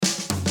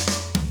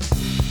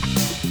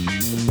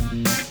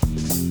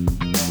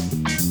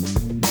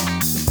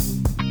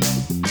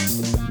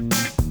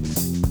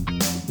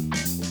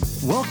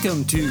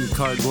Welcome to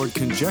Cardboard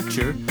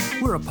Conjecture.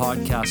 We're a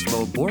podcast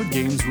about board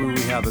games where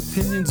we have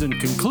opinions and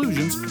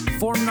conclusions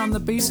formed on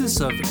the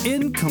basis of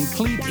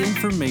incomplete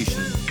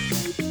information.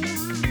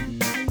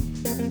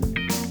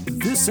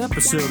 This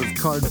episode of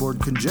Cardboard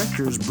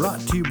Conjecture is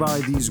brought to you by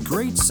these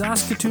great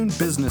Saskatoon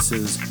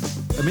businesses: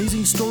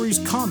 Amazing Stories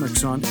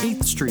Comics on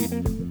 8th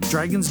Street,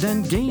 Dragon's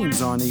Den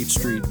Games on 8th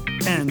Street,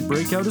 and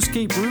Breakout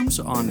Escape Rooms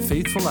on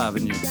Faithful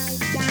Avenue.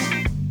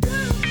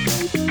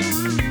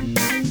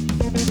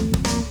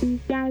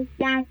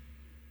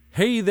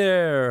 Hey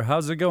there,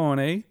 how's it going,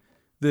 eh?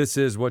 This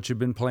is What You've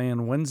Been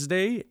Playing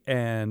Wednesday,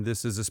 and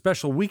this is a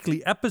special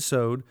weekly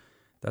episode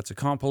that's a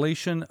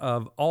compilation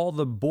of all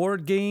the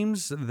board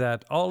games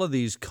that all of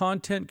these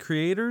content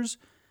creators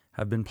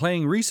have been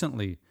playing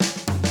recently.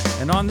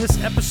 And on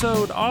this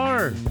episode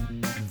are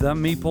The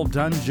Meeple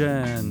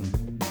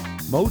Dungeon,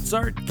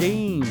 Mozart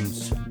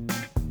Games,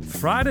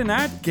 Friday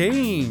Night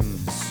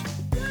Games,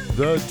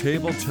 The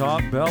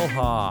Tabletop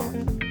Bellhop,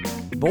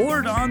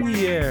 Board on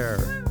the Air,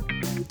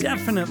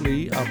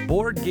 Definitely a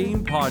Board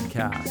Game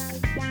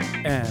Podcast,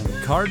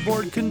 and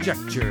Cardboard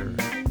Conjecture.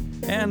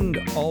 And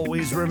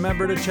always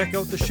remember to check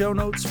out the show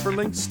notes for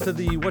links to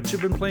the What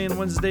You've Been Playing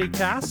Wednesday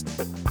cast.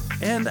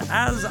 And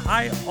as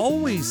I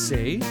always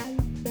say,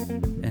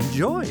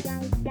 enjoy.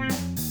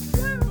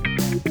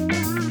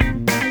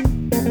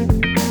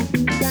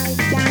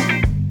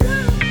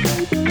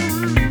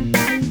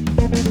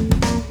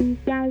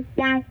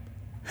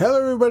 Hello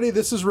everybody,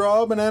 this is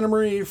Rob and Anna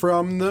Marie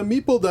from the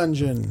Meeple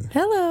Dungeon.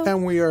 Hello.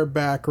 And we are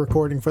back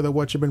recording for the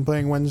What You've Been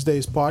Playing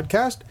Wednesdays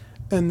podcast.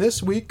 And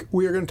this week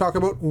we are going to talk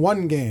about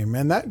one game,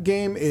 and that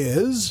game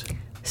is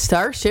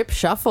Starship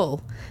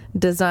Shuffle,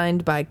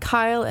 designed by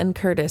Kyle and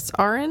Curtis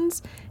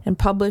Ahrens and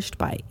published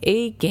by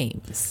A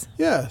Games.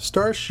 Yeah,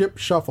 Starship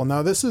Shuffle.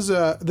 Now this is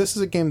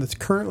a game that's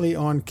currently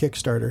on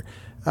Kickstarter.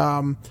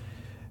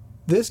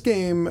 This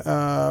game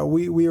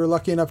we were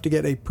lucky enough to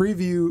get a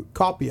preview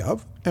copy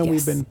of, and Yes.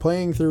 we've been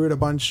playing through it a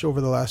bunch over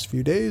the last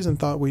few days and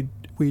thought we'd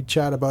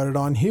chat about it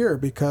on here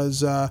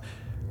because a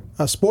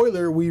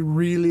spoiler, we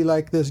really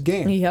like this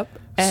game. Yep.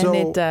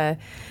 And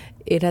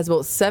it has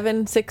about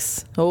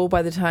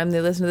by the time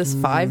they listen to this,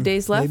 5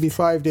 days left. Maybe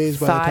 5 days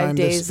by the time 5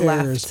 days this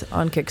airs. left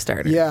on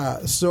Kickstarter.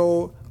 Yeah,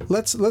 so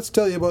let's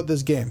tell you about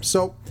this game.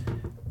 So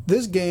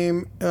this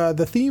game,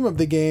 the theme of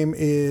the game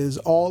is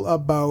all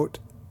about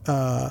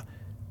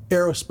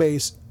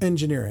aerospace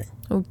engineering.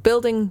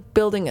 Building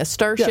a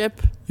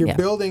starship. You're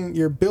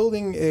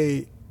building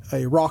a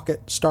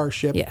rocket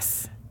starship.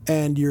 Yes.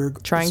 And you're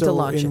trying to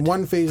launch it. In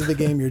one phase of the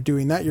game, you're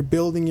doing that. You're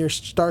building your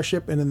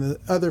starship, and in the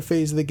other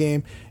phase of the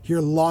game,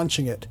 you're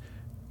launching it,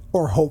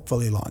 or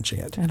hopefully launching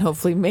it, And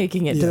hopefully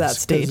making it to that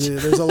stage.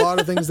 There's a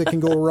lot of things that can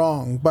go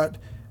wrong, but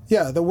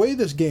yeah, the way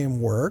this game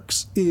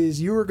works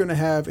is you are going to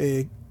have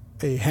a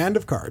hand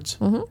of cards,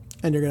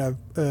 and you're going to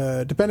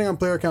have, depending on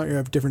player count, you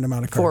have a different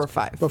amount of cards. 4 or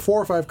 5. But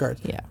 4 or 5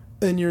 cards. Yeah.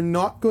 And you're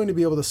not going to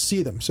be able to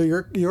see them. So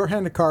your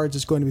hand of cards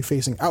is going to be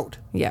facing out.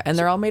 Yeah, and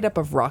they're all made up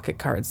of rocket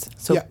cards.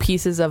 So Yeah.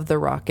 pieces of the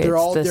rocket. They're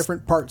all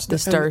different parts. The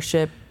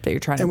starship that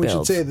you're trying to And build. we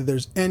should say that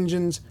there's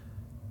engines,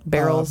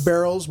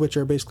 Barrels. which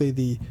are basically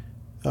the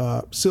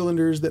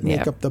cylinders that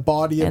make Yeah. up the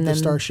body of And the then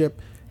starship,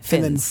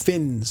 and then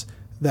fins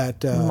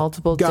that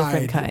multiple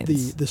different guide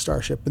kinds. the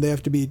starship, and they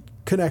have to be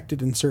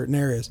connected in certain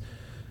areas.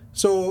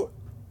 So,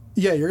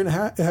 yeah, you're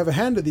going to have a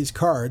hand of these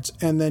cards,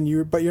 and then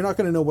you're not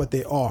going to know what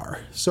they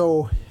are.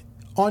 So,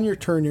 on your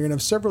turn, you're going to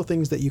have several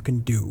things that you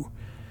can do.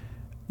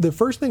 The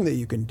first thing that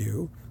you can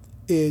do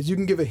is you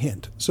can give a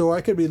hint. So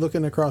I could be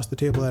looking across the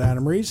table at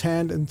Anna Marie's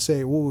hand and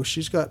say, "Whoa,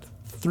 she's got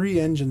 3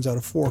 engines out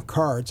of 4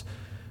 cards."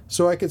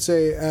 So I could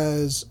say,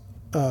 as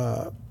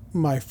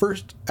my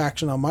first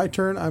action on my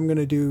turn, I'm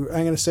going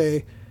to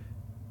say,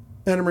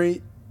 "Anna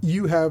Marie,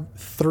 you have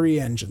 3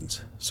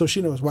 engines." So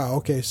she knows, wow,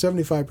 okay,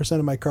 75%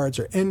 of my cards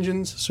are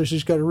engines. So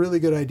she's got a really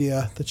good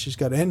idea that she's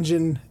got an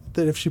engine,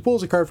 that if she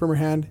pulls a card from her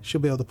hand, she'll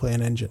be able to play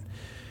an engine.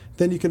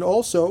 Then you can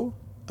also,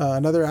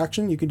 another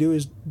action you can do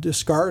is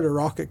discard a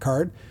rocket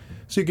card.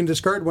 So you can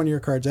discard one of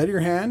your cards out of your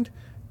hand,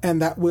 and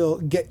that will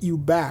get you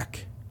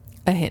back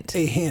a hint.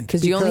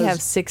 Because you only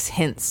have 6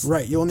 hints.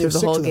 Right, you only have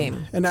 6 the whole of them.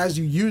 game. And as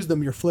you use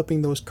them, you're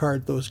flipping those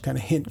kind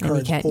of hint cards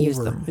you can't over, use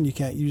them. and you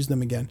can't use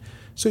them again.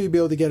 So you'll be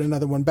able to get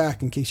another one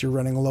back in case you're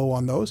running low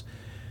on those.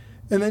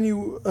 And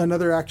then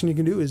another action you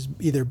can do is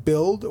either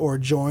build or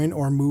join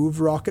or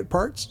move rocket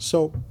parts.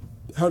 So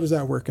how does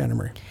that work, Anna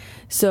Marie?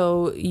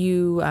 So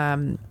you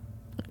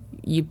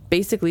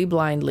basically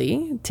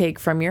blindly take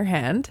from your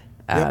hand.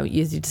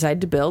 You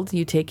decide to build.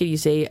 You take it. You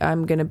say,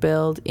 "I'm going to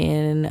build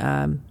in,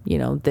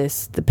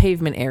 the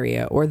pavement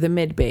area or the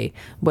mid bay,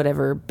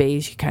 whatever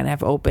bays you kind of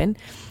have open,"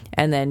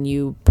 and then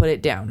you put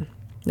it down.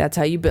 That's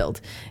how you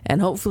build,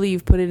 and hopefully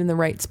you've put it in the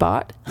right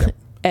spot. Yep.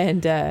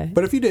 And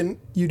but if you didn't,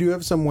 you do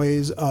have some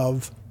ways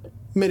of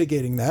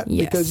mitigating that,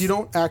 Yes. because you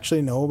don't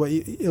actually know. But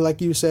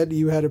like you said,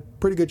 you had a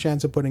pretty good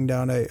chance of putting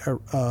down an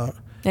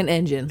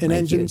engine. An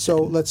engine. So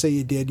let's say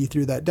you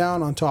threw that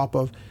down on top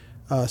of,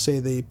 say,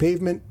 the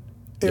pavement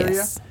area.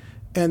 Yes.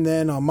 And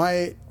then on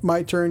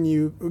my turn,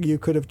 you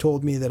could have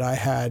told me that I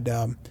had,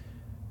 a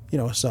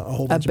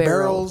whole bunch of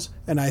barrels,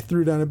 and I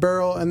threw down a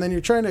barrel. And then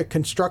you're trying to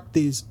construct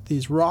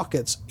these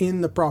rockets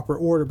in the proper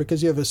order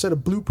because you have a set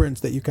of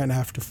blueprints that you kind of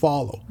have to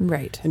follow.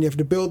 Right. And you have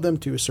to build them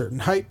to a certain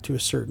height, to a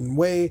certain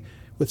way,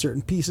 with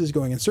certain pieces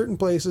going in certain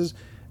places.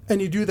 And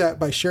you do that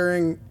by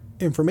sharing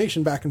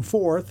information back and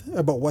forth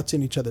about what's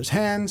in each other's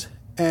hands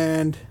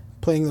and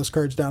playing those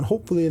cards down,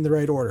 hopefully in the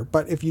right order.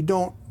 But if you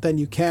don't, then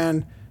you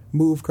can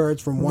move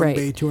cards from one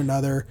bay to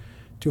another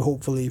to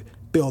hopefully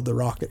build the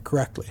rocket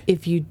correctly.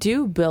 If you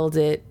do build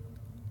it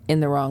in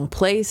the wrong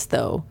place,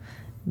 though,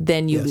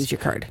 then you lose your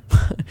card.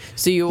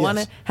 So you want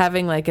to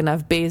having like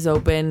enough bays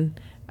open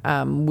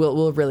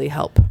will really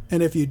help.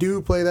 And if you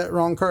do play that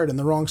wrong card in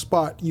the wrong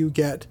spot, you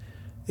get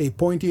a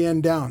pointy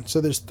end down.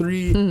 So there's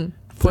three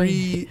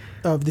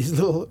of these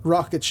little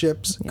rocket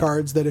ships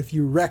cards that if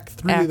you wreck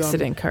three of them,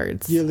 accident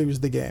cards, you lose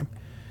the game.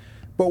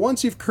 But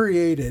once you've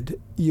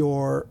created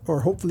or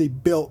hopefully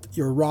built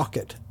your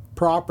rocket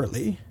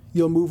properly,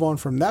 you'll move on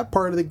from that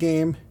part of the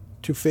game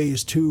to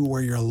phase 2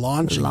 where you're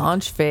launching.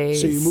 Launch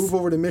phase. So you move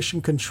over to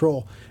mission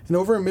control. And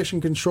over in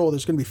mission control,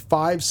 there's going to be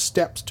 5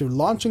 steps to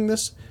launching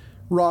this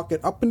rocket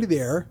up into the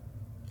air,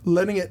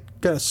 letting it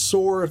kind of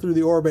soar through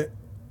the orbit,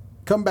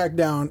 come back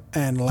down,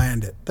 and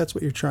land it. That's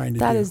what you're trying to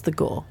do. That is the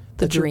goal.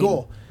 That's dream. Your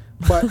goal.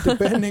 But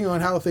depending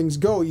on how things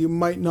go, you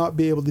might not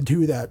be able to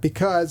do that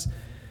because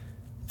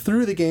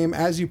through the game,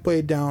 as you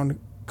play down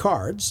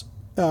cards,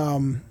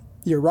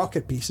 your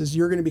rocket pieces,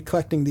 you're going to be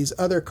collecting these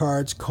other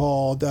cards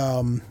called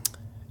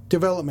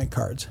development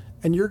cards.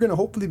 And you're going to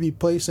hopefully be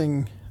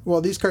placing,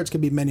 well, these cards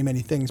can be many, many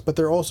things, but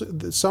they're also,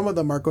 some of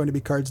them are going to be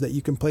cards that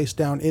you can place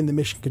down in the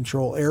mission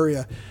control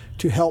area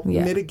to help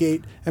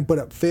mitigate and put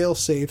up fail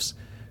safes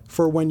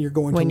for when you're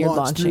going to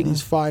launch through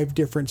these 5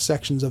 different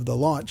sections of the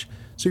launch.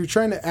 So you're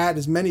trying to add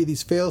as many of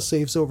these fail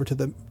safes over to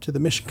the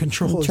mission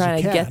control as you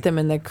can. Trying to get them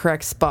in the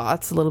correct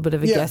spots. A little bit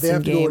of a guessing game. Yeah, they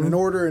have to go in an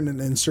order and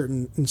in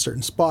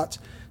certain spots,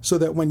 so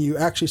that when you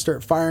actually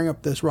start firing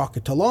up this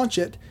rocket to launch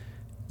it,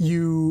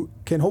 you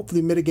can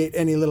hopefully mitigate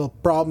any little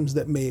problems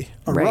that may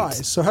arise.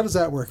 Right. So how does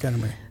that work, Anna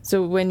Marie?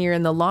 So when you're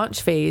in the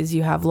launch phase,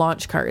 you have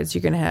launch cards.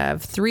 You're going to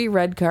have 3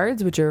 red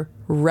cards, which are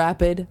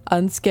rapid,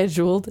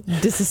 unscheduled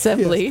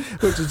disassembly.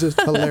 Yes, which is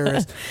just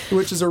hilarious,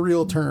 which is a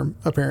real term,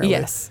 apparently.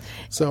 Yes.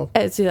 So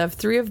you have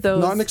 3 of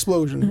those. Not an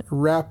explosion,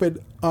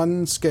 rapid,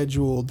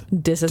 unscheduled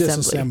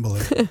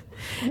disassembly.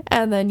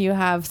 And then you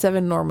have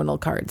 7 nominal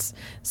cards.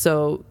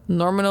 So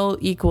nominal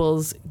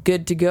equals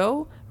good to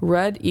go,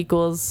 red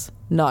equals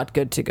not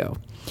good to go.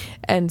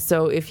 And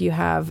so if you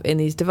have in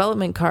these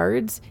development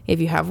cards,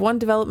 if you have 1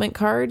 development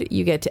card,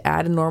 you get to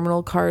add a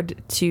nominal card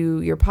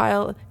to your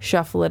pile,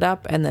 shuffle it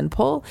up, and then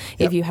pull.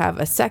 Yep. If you have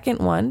a second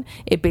one,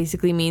 it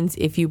basically means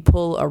if you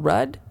pull a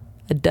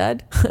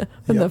dud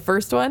from the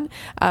first one,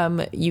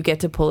 you get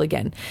to pull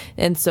again.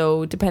 And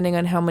so depending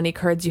on how many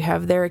cards you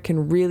have there, it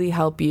can really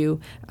help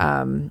you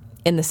in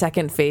the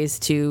second phase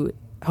to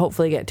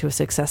hopefully get to a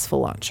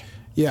successful launch.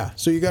 Yeah,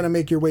 so you got to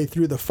make your way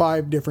through the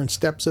 5 different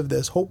steps of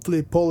this,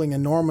 hopefully pulling a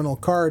nominal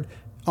card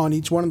on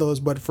each one of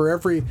those. But for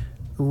every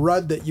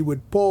RUD that you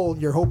would pull,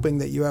 you're hoping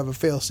that you have a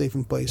fail-safe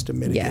in place to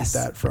mitigate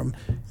that from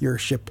your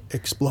ship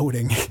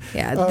exploding.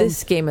 Yeah,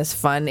 this game is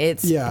fun.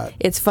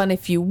 It's fun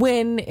if you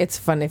win. It's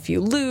fun if you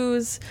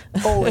lose.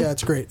 Oh, yeah,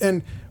 it's great.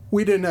 And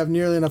we didn't have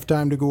nearly enough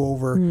time to go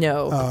over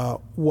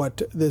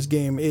what this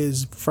game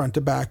is front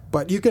to back,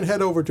 but you can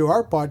head over to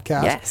our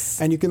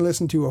podcast and you can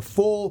listen to a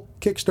full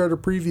Kickstarter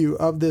preview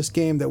of this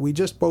game that we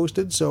just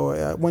posted.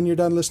 So when you're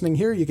done listening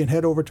here, you can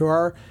head over to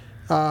our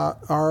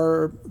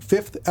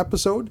 5th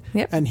episode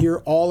and hear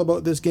all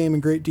about this game in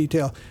great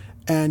detail.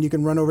 And you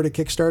can run over to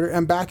Kickstarter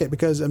and back it,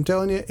 because I'm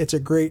telling you, it's a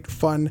great,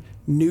 fun,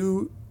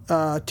 new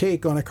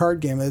take on a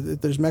card game.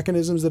 There's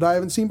mechanisms that I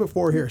haven't seen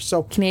before here.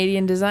 So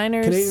Canadian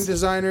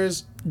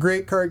designers,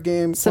 great card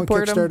game.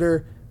 Support on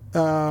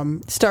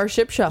Kickstarter.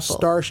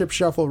 Starship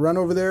Shuffle. Run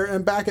over there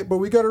and back it. But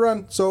we got to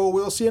run. So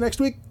we'll see you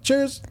next week.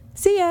 Cheers.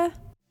 See ya.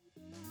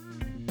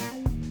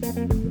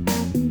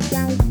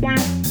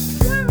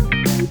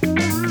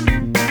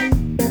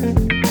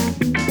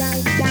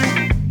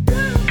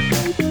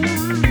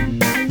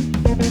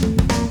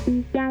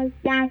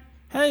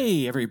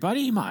 Hey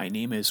everybody, my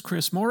name is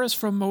Chris Morris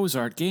from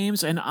Mozart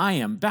Games, and I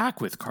am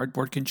back with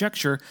Cardboard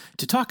Conjecture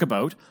to talk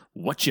about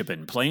What You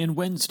Been Playing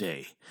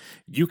Wednesday.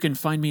 You can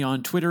find me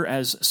on Twitter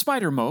as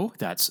SpiderMo,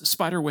 that's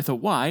Spider with a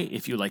Y,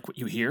 if you like what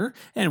you hear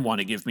and want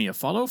to give me a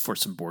follow for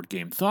some board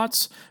game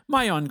thoughts,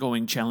 my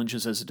ongoing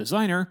challenges as a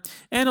designer,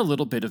 and a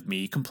little bit of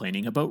me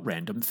complaining about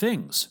random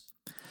things.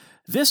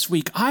 This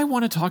week, I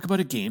want to talk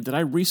about a game that I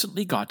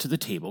recently got to the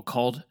table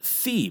called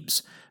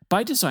Thebes,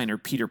 by designer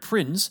Peter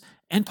Prinz,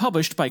 and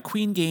published by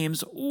Queen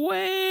Games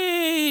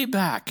way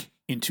back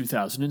in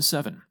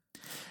 2007.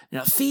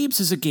 Now,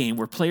 Thebes is a game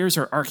where players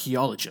are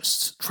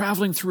archaeologists,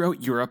 traveling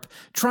throughout Europe,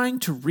 trying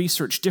to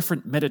research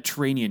different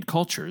Mediterranean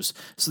cultures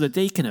so that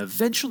they can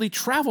eventually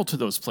travel to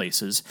those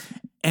places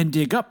and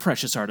dig up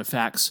precious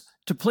artifacts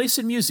to place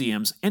in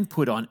museums and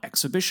put on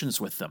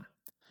exhibitions with them.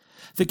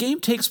 The game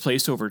takes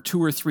place over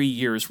 2 or 3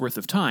 years worth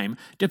of time,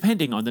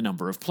 depending on the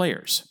number of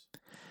players.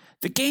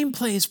 The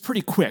gameplay is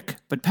pretty quick,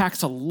 but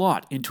packs a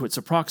lot into its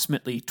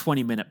approximately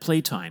 20-minute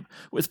playtime,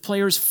 with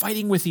players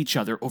fighting with each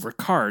other over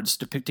cards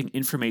depicting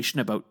information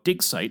about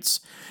dig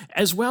sites,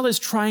 as well as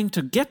trying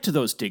to get to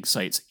those dig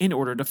sites in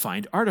order to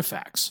find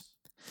artifacts.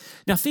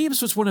 Now,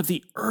 Thebes was one of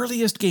the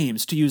earliest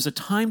games to use a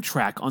time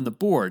track on the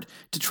board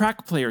to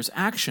track players'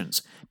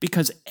 actions,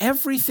 because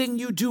everything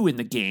you do in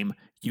the game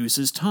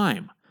uses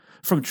time,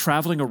 from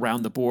traveling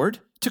around the board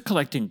to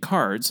collecting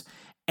cards,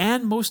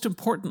 and most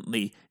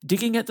importantly,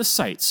 digging at the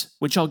sites,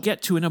 which I'll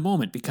get to in a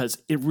moment because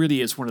it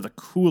really is one of the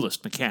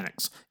coolest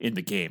mechanics in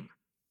the game.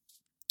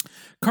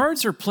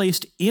 Cards are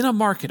placed in a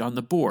market on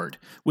the board,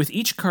 with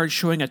each card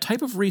showing a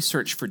type of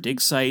research for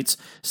dig sites,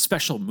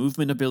 special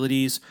movement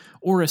abilities,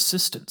 or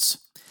assistance.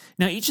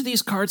 Now, each of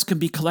these cards can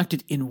be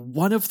collected in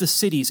one of the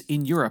cities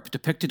in Europe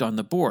depicted on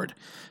the board,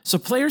 so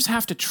players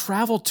have to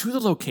travel to the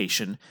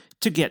location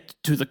to get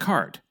to the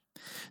card.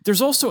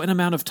 There's also an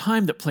amount of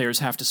time that players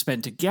have to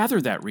spend to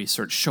gather that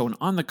research shown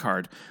on the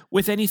card,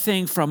 with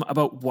anything from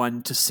about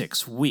 1 to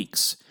 6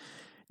 weeks.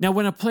 Now,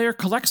 when a player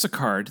collects a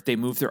card, they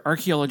move their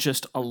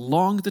archaeologist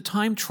along the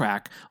time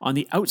track on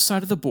the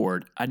outside of the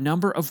board a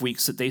number of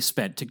weeks that they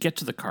spent to get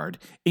to the card,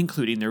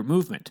 including their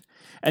movement,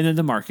 and then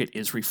the market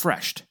is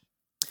refreshed.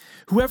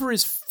 Whoever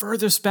is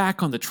furthest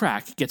back on the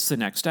track gets the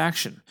next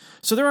action,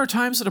 so there are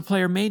times that a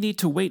player may need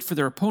to wait for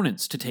their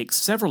opponents to take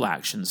several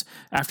actions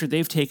after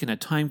they've taken a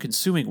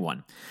time-consuming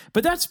one.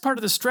 But that's part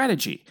of the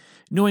strategy,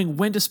 knowing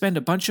when to spend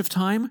a bunch of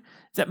time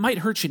that might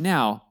hurt you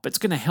now, but it's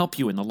going to help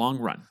you in the long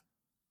run.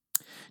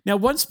 Now,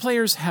 once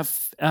players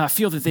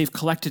feel that they've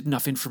collected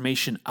enough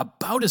information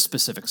about a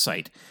specific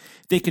site,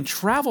 they can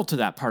travel to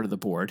that part of the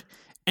board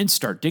and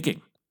start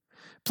digging.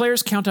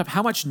 Players count up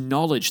how much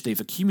knowledge they've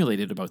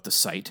accumulated about the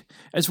site,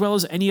 as well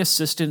as any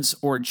assistance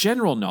or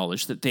general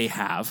knowledge that they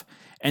have,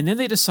 and then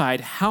they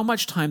decide how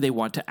much time they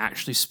want to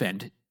actually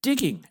spend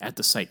digging at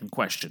the site in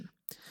question.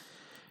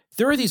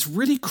 There are these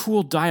really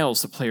cool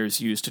dials that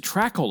players use to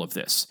track all of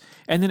this,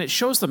 and then it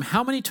shows them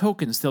how many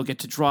tokens they'll get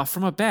to draw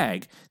from a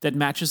bag that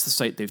matches the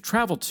site they've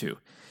traveled to,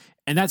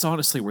 and that's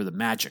honestly where the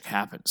magic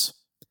happens.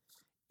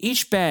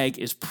 Each bag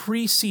is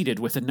pre-seeded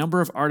with a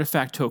number of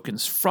artifact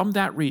tokens from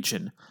that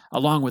region,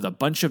 along with a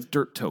bunch of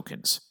dirt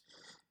tokens.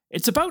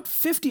 It's about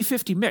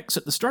 50-50 mix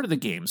at the start of the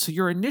game, so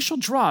your initial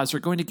draws are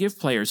going to give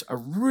players a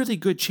really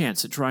good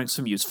chance at drawing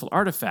some useful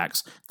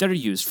artifacts that are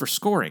used for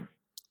scoring.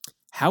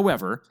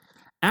 However,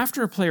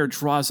 after a player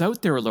draws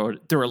out their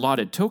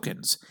allotted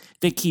tokens,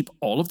 they keep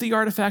all of the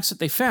artifacts that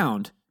they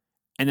found,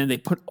 and then they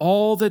put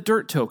all the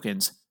dirt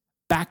tokens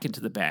back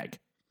into the bag,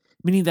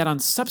 meaning that on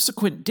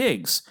subsequent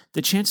digs,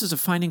 the chances of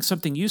finding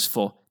something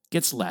useful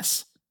gets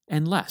less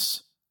and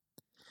less.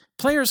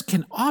 Players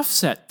can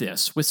offset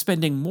this with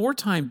spending more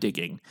time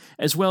digging,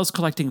 as well as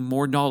collecting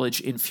more knowledge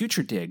in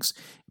future digs,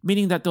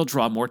 meaning that they'll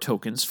draw more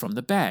tokens from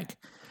the bag.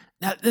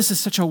 Now, this is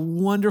such a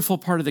wonderful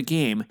part of the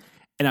game,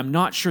 and I'm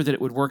not sure that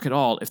it would work at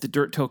all if the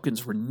dirt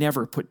tokens were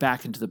never put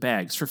back into the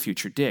bags for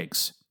future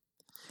digs.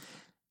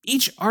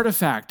 Each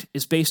artifact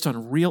is based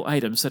on real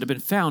items that have been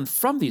found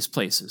from these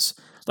places,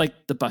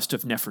 like the bust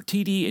of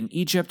Nefertiti in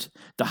Egypt,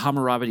 the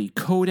Hammurabi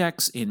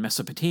Codex in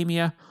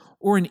Mesopotamia,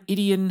 or an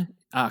Idian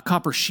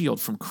copper shield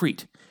from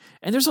Crete.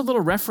 And there's a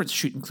little reference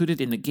sheet included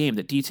in the game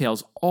that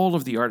details all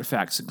of the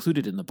artifacts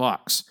included in the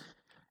box.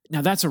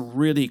 Now, that's a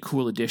really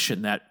cool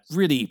addition that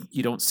really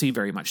you don't see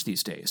very much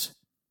these days.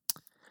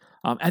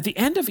 At the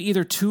end of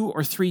either 2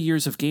 or 3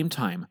 years of game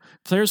time,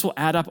 players will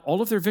add up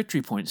all of their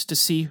victory points to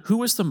see who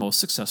was the most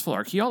successful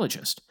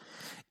archaeologist.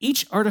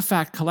 Each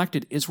artifact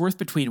collected is worth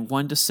between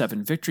 1 to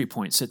 7 victory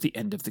points at the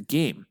end of the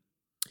game.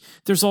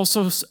 There's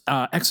also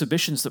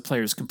exhibitions that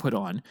players can put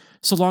on,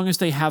 so long as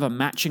they have a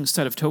matching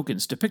set of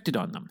tokens depicted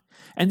on them,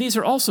 and these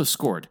are also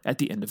scored at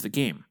the end of the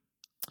game.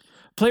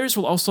 Players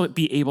will also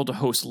be able to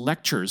host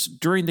lectures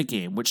during the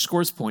game, which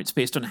scores points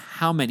based on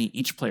how many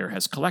each player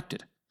has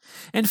collected.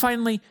 And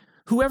finally,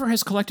 whoever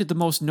has collected the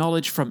most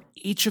knowledge from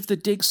each of the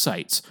dig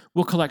sites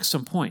will collect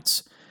some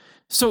points.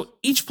 So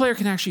each player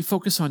can actually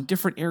focus on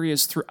different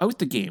areas throughout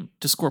the game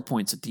to score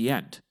points at the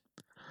end.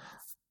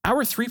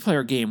 Our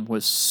 3-player game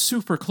was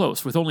super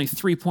close, with only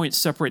 3 points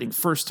separating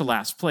first to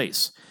last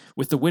place,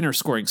 with the winner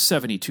scoring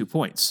 72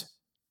 points.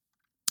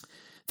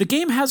 The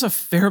game has a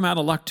fair amount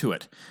of luck to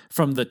it,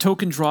 from the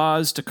token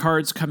draws to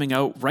cards coming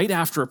out right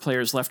after a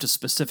player's left a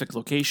specific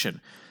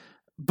location.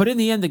 But in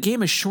the end, the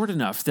game is short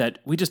enough that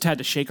we just had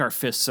to shake our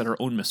fists at our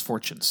own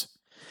misfortunes.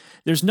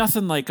 There's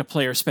nothing like a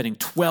player spending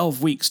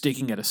 12 weeks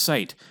digging at a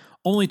site,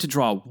 only to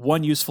draw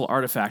one useful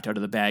artifact out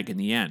of the bag in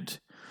the end.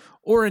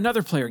 Or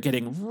another player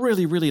getting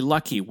really, really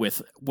lucky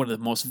with one of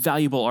the most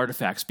valuable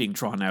artifacts being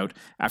drawn out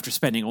after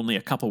spending only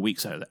a couple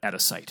weeks at a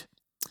site.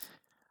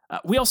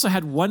 We also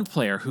had one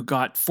player who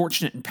got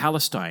fortunate in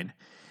Palestine,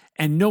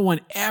 and no one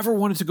ever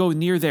wanted to go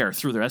near there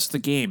through the rest of the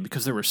game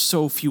because there were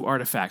so few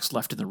artifacts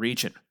left in the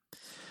region.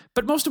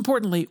 But most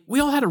importantly, we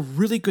all had a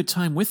really good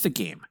time with the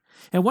game,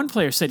 and one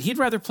player said he'd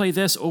rather play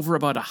this over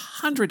about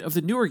 100 of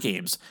the newer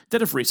games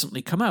that have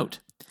recently come out.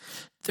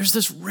 There's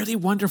this really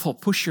wonderful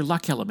push your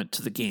luck element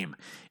to the game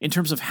in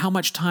terms of how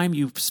much time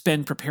you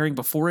spend preparing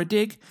before a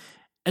dig,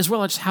 as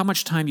well as how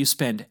much time you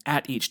spend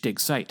at each dig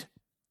site.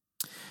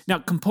 Now,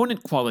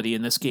 component quality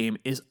in this game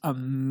is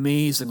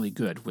amazingly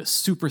good, with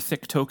super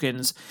thick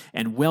tokens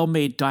and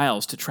well-made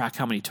dials to track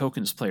how many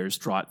tokens players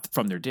draw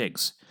from their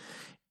digs.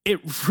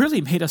 It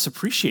really made us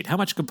appreciate how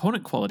much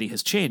component quality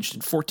has changed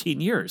in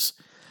 14 years.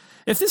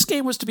 If this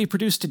game was to be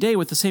produced today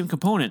with the same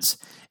components,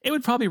 it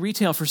would probably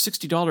retail for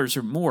 $60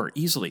 or more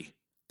easily.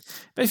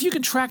 But if you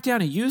can track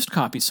down a used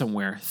copy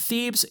somewhere,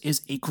 Thebes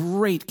is a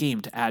great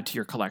game to add to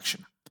your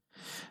collection.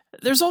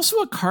 There's also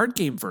a card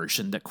game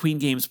version that Queen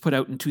Games put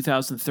out in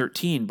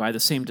 2013 by the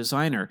same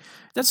designer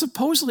that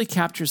supposedly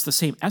captures the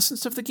same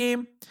essence of the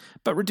game,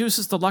 but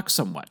reduces the luck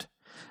somewhat.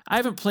 I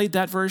haven't played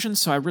that version,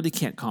 so I really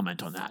can't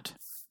comment on that.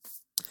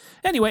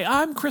 Anyway,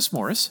 I'm Chris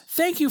Morris.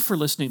 Thank you for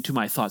listening to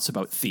my thoughts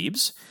about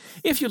Thebes.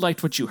 If you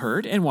liked what you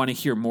heard and want to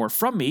hear more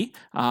from me,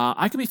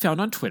 I can be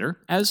found on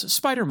Twitter as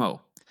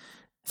SpiderMo.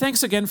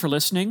 Thanks again for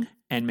listening,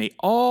 and may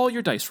all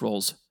your dice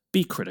rolls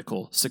be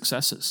critical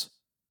successes.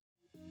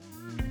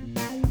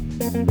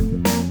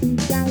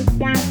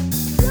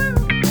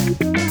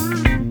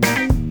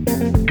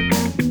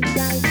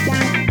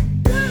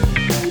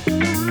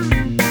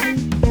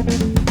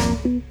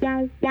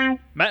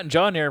 Matt and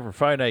John here for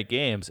Friday Night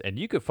Games, and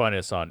you can find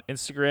us on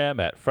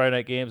Instagram at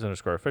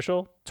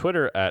FridayNightGames_official,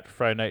 Twitter at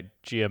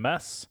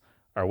FridayNightGMS,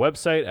 our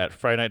website at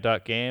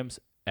FridayNight.games,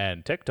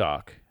 and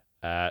TikTok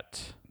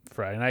at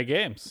Friday Night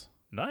Games.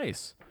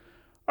 Nice.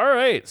 All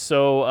right,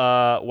 so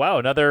wow,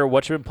 another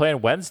What You Been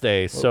Playing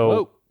Wednesday.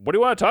 So what do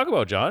you want to talk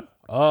about, John?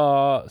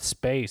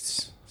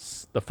 Space.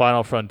 The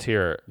Final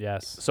Frontier.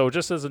 Yes. So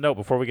just as a note,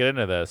 before we get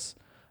into this,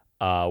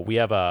 we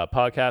have a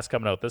podcast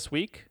coming out this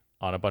week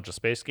on a bunch of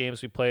space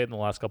games we played in the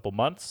last couple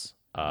months.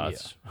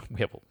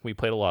 We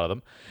played a lot of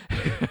them.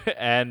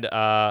 And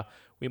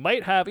we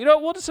might have,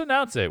 we'll just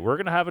announce it. We're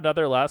going to have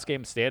another Last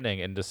Game Standing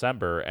in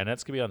December, and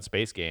it's going to be on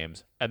space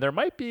games. And there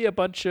might be a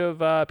bunch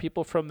of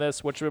people from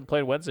this What You've Been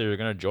Playing Wednesday who are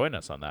going to join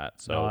us on that.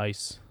 So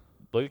nice.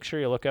 Make sure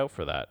you look out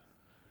for that.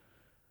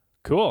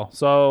 Cool.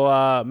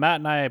 So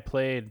Matt and I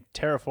played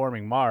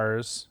Terraforming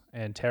Mars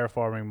and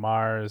Terraforming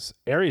Mars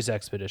Ares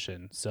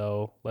Expedition.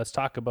 So let's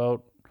talk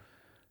about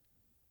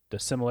the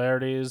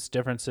similarities,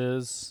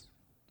 differences,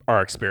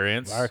 Our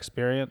experience.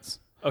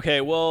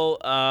 Okay, well,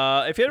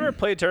 if you ever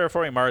played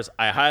Terraforming Mars,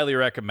 I highly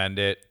recommend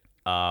it.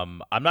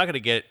 I'm not going to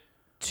get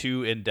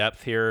too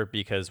in-depth here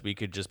because we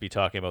could just be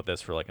talking about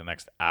this for like the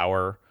next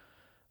hour.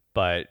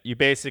 But you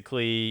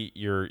basically,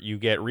 you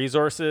get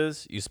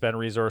resources, you spend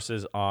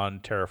resources on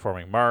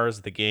Terraforming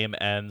Mars. The game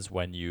ends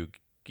when you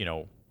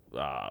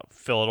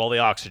fill out all the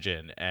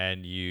oxygen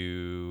and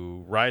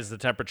you rise the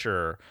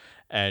temperature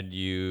and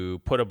you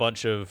put a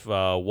bunch of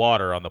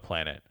water on the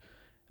planet.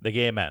 The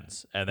game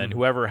ends, and then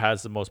whoever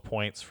has the most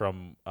points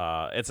from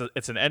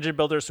it's an engine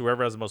builder, so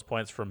whoever has the most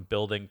points from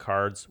building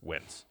cards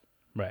wins.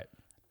 Right.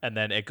 And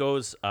then it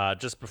goes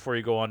just before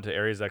you go on to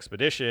Ares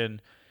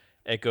Expedition,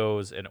 it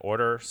goes in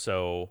order.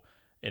 So,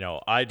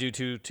 I do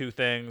two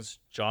things,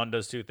 John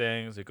does two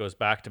things, it goes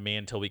back to me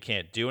until we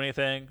can't do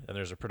anything, then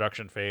there's a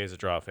production phase, a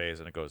draw phase,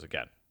 and it goes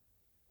again.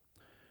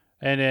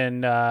 And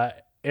in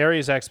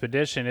Ares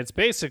Expedition, it's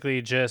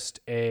basically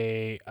just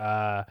a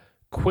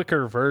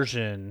quicker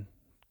version,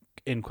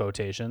 in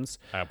quotations.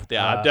 I've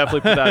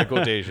definitely put that in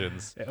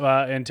quotations. In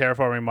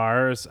Terraforming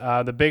Mars,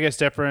 the biggest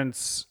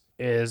difference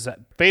is that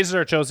phases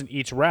are chosen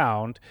each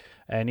round,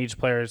 and each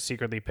player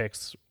secretly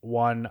picks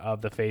one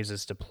of the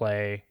phases to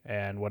play,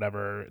 and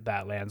whatever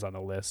that lands on the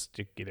list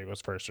either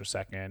goes first or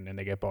second, and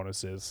they get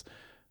bonuses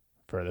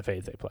for the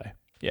phase they play.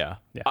 Yeah.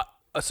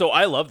 So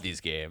I love these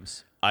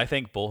games. I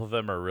think both of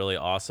them are really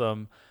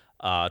awesome.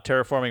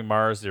 Terraforming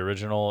Mars, the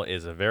original,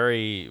 is a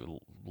very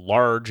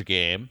large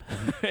game.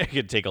 It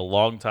could take a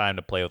long time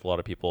to play with a lot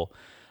of people,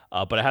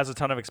 but it has a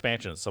ton of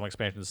expansions. Some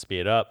expansions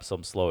speed it up,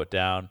 some slow it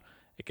down.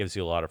 It gives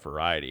you a lot of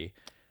variety.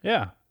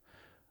 Yeah.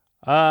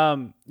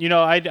 I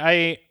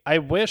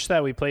wish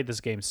that we played this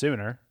game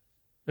sooner.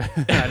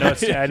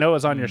 I know it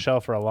was on your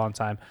shelf for a long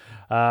time,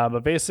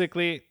 but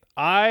basically,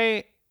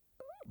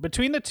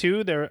 between the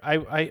two,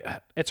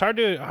 it's hard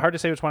to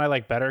say which one I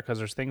like better because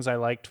there's things I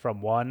liked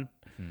from one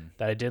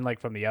that I didn't like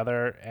from the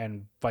other,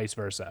 and vice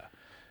versa.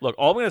 Look,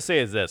 all I'm going to say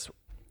is this.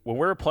 When we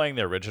were playing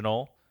the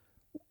original,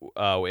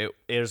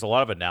 there's a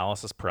lot of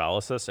analysis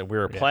paralysis, and we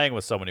were playing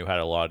with someone who had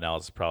a lot of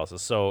analysis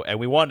paralysis. So, and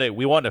we wanted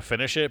to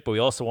finish it, but we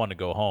also wanted to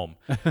go home.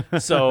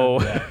 So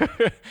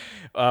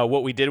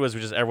what we did was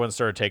everyone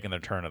started taking their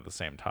turn at the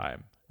same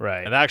time.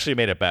 Right. And that actually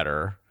made it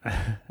better.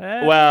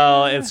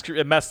 Well,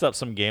 it messed up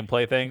some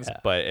gameplay things,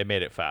 but it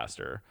made it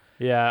faster.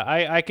 Yeah,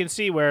 I can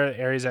see where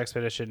Ares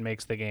Expedition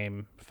makes the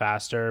game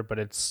faster, but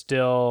it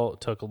still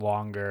took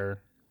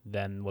longer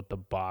than what the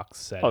box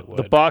said it would.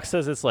 The box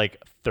says it's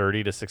like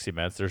 30 to 60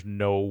 minutes. There's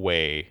no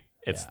way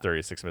it's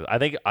 36 minutes. I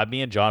think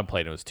me and John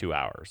played, it was 2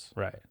 hours.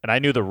 Right. And I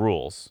knew the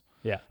rules.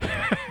 Yeah.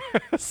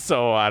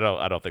 So I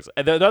don't think so.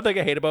 And the other thing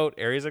I hate about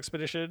Ares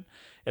Expedition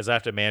is I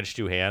have to manage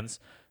 2 hands.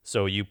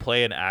 So you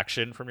play an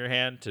action from your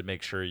hand to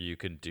make sure you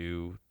can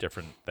do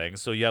different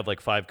things. So you have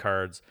like 5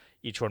 cards.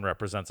 Each one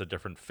represents a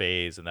different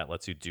phase, and that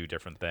lets you do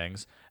different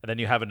things. And then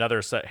you have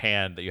another set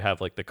hand that you have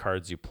like the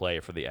cards you play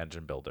for the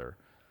engine builder.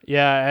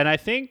 Yeah, and I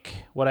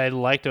think what I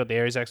liked about the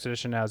Ares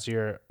Expedition as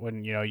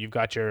when you've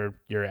got your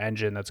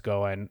engine that's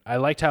going, I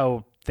liked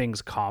how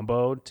things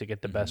comboed to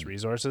get the best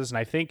resources, and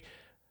I think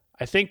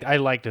I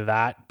liked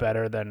that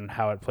better than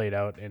how it played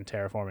out in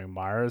Terraforming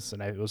Mars,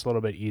 and it was a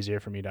little bit easier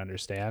for me to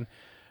understand.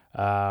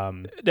 Now,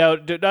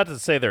 not to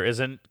say there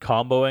isn't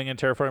comboing in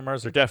Terraforming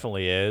Mars, there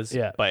definitely is.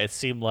 Yeah. But it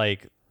seemed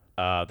like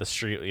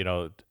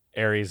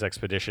Ares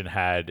Expedition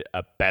had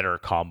a better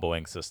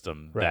comboing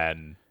system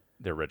than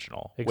the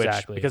original.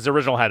 Exactly. Because the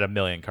original had 1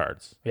 million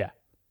cards. Yeah.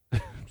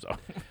 So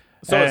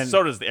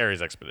does the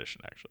Ares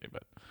Expedition, actually.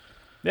 But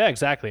yeah,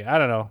 exactly. I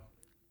don't know.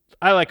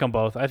 I like them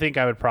both. I think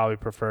I would probably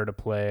prefer to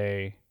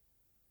play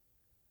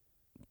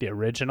the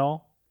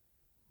original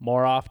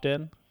more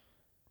often,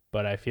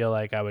 but I feel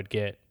like I would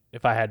get,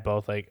 if I had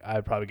both, like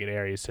I'd probably get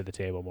Ares to the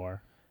table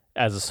more.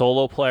 As a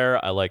solo player,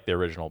 I like the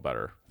original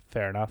better.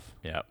 Fair enough.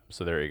 Yeah.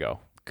 So there you go.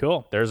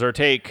 Cool. There's our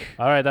take.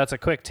 All right, that's a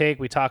quick take.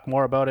 We talk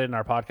more about it in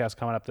our podcast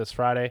coming up this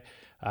Friday.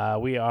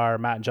 We are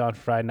Matt and John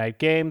for Friday Night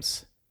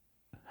Games.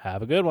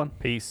 Have a good one.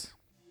 Peace.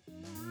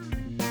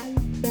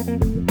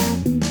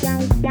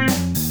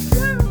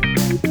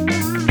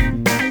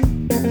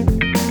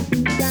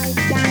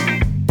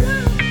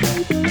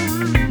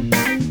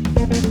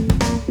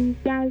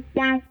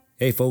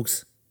 Hey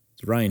folks,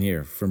 it's Ryan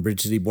here from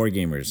Bridge City Board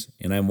Gamers,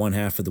 and I'm one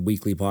half of the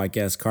weekly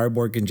podcast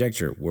Cardboard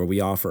Conjecture, where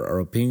we offer our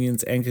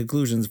opinions and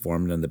conclusions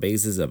formed on the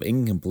basis of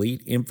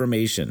incomplete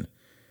information.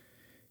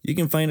 You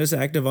can find us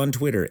active on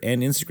Twitter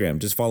and Instagram.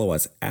 Just follow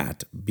us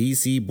at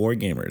BC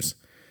Board Gamers.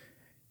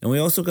 And we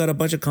also got a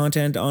bunch of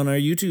content on our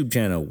YouTube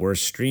channel. We're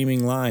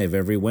streaming live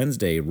every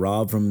Wednesday.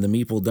 Rob from the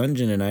Meeple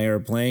Dungeon and I are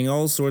playing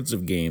all sorts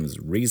of games.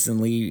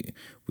 Recently,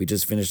 we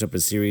just finished up a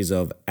series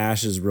of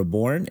Ashes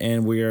Reborn,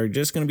 and we are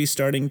just going to be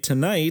starting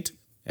tonight.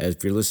 As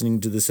if you're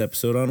listening to this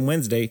episode on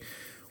Wednesday,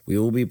 we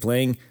will be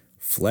playing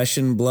Flesh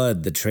and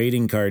Blood, the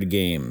trading card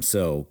game.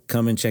 So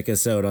come and check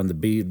us out on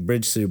the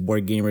Bridge City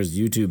Board Gamers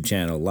YouTube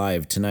channel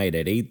live tonight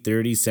at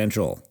 8:30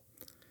 Central.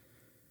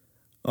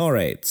 All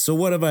right, so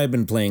what have I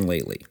been playing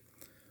lately?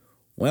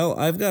 Well,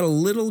 I've got a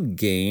little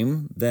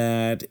game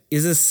that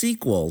is a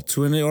sequel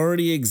to an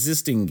already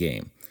existing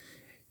game.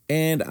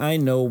 And I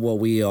know what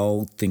we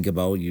all think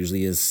about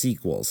usually as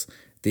sequels.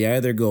 They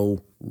either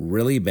go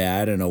really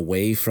bad and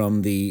away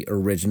from the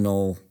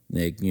original,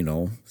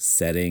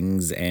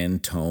 settings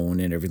and tone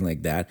and everything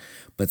like that.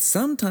 But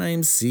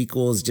sometimes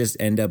sequels just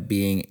end up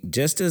being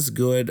just as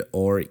good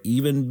or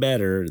even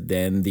better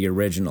than the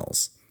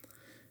originals.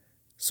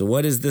 So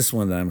what is this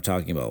one that I'm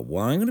talking about?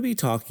 Well, I'm going to be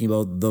talking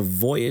about The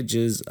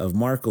Voyages of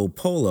Marco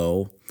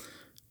Polo.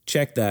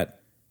 Check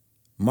that.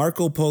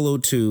 Marco Polo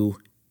 2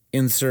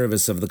 in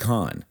Service of the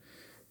Khan.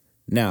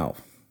 Now,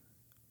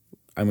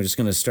 I'm just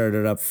going to start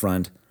it up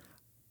front.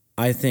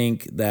 I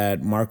think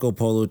that Marco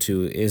Polo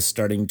 2 is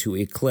starting to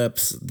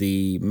eclipse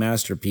the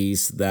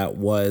masterpiece that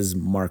was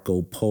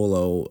Marco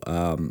Polo,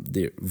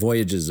 the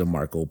Voyages of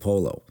Marco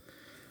Polo.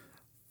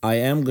 I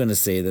am going to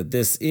say that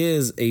this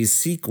is a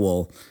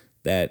sequel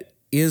that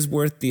is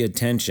worth the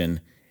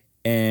attention,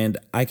 and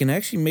I can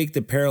actually make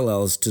the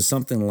parallels to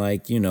something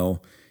like,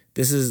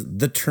 this is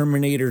The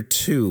Terminator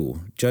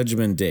 2,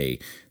 Judgment Day.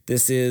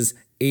 This is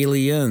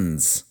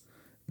Aliens.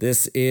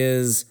 This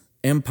is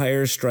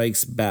Empire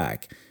Strikes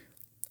Back.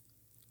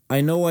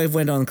 I know I've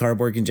went on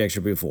Cardboard Conjecture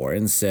before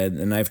and said,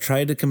 and I've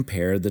tried to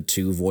compare the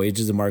two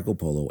Voyages of Marco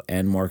Polo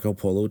and Marco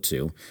Polo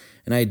 2,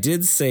 and I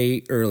did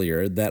say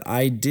earlier that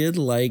I did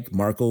like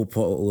Marco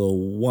Polo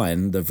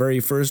 1, the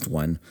very first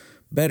one,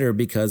 better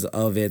because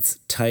of its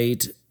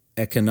tight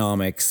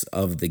economics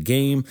of the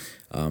game.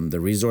 The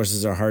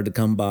resources are hard to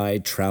come by.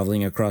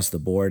 Traveling across the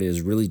board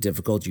is really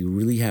difficult. You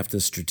really have to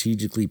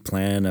strategically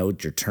plan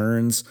out your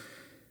turns.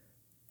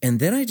 And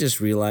then I just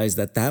realized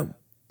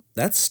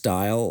that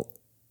style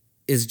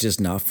is just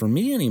not for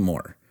me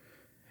anymore.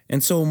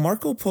 And so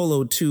Marco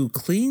Polo 2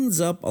 cleans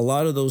up a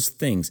lot of those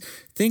things.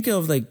 Think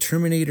of like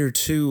Terminator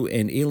 2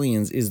 and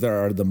Aliens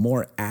are the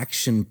more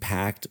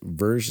action-packed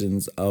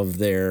versions of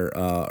their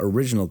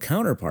original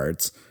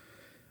counterparts.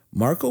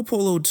 Marco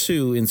Polo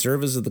 2 in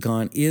Service of the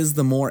Khan is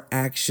the more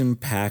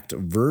action-packed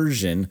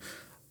version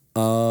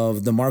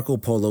of the Marco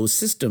Polo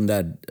system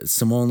that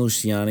Simone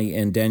Luciani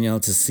and Daniele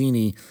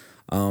Tassini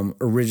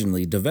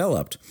originally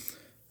developed.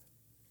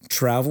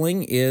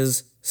 Traveling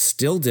is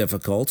still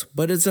difficult,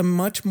 but it's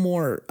much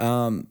more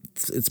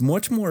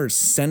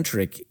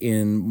centric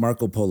in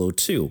Marco Polo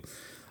 2.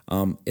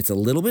 It's a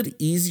little bit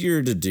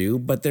easier to do,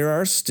 but there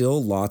are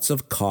still lots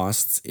of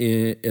costs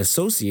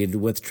associated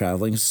with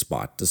traveling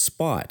spot to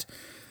spot.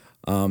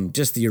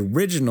 Just the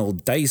original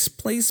dice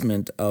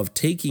placement of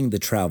taking the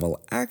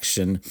travel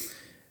action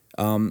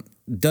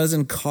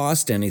doesn't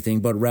cost anything,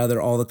 but rather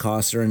all the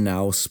costs are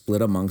now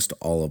split amongst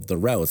all of the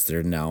routes.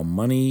 There are now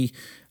money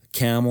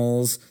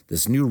camels.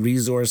 This new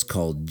resource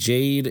called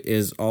Jade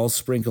is all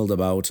sprinkled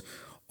about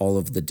all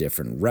of the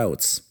different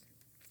routes.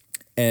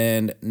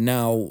 And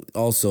now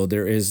also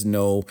there is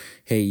no,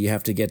 hey, you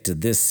have to get to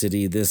this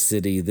city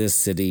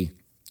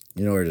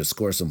in order to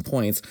score some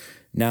points.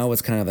 Now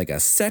it's kind of like a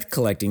set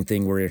collecting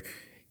thing where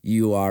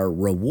you are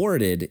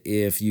rewarded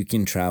if you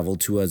can travel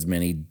to as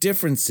many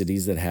different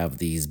cities that have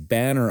these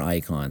banner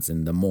icons.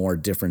 And the more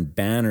different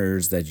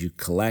banners that you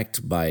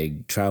collect by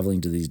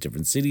traveling to these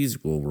different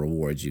cities will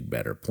reward you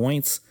better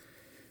points.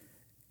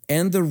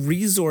 And the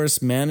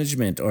resource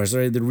management,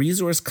 the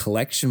resource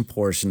collection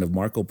portion of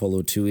Marco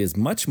Polo 2 is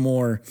much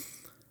more,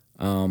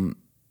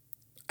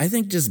 I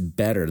think, just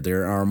better.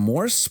 There are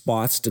more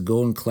spots to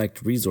go and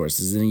collect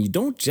resources, and you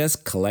don't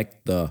just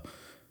collect the,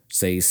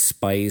 say,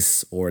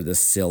 spice or the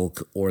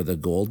silk or the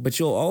gold, but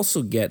you'll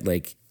also get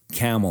like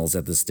camels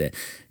at this day.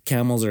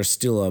 Camels are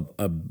still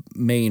a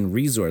main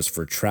resource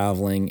for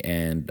traveling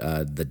and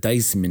the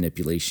dice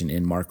manipulation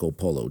in Marco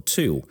Polo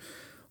 2.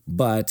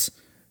 But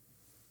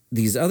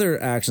these other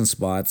action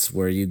spots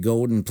where you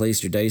go and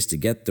place your dice to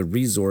get the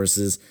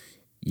resources,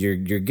 you're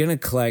going to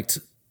collect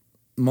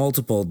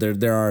multiple.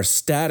 There are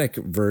static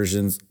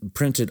versions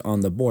printed on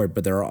the board,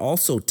 but there are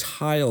also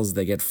tiles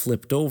that get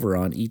flipped over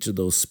on each of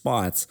those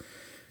spots.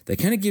 They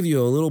kind of give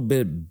you a little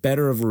bit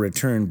better of a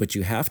return, but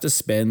you have to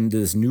spend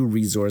this new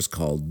resource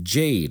called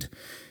Jade.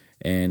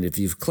 And if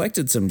you've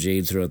collected some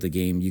Jade throughout the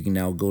game, you can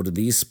now go to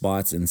these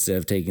spots instead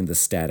of taking the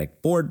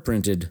static board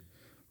printed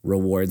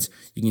rewards.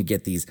 You can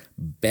get these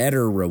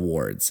better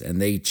rewards,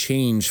 and they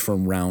change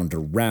from round to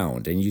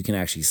round. And you can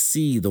actually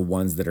see the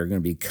ones that are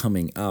going to be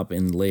coming up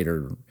in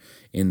later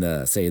in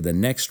the, say, the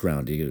next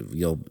round.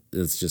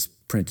 It's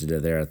just printed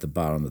there at the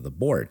bottom of the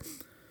board.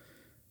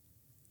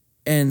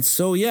 And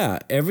so, yeah,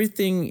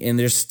 everything, and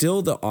there's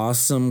still the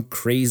awesome,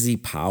 crazy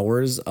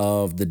powers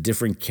of the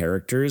different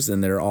characters,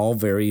 and they're all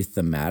very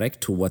thematic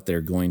to what they're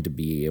going to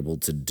be able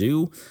to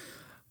do.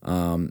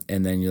 And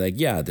then you're like,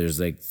 yeah, there's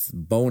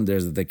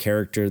the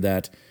character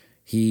that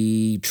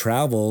he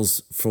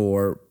travels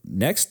for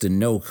next to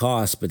no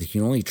cost, but he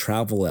can only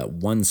travel at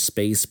one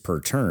space per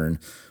turn,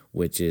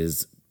 which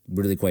is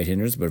really quite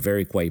hindrance, but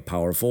very quite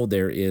powerful.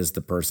 There is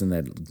the person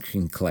that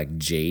can collect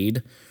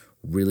Jade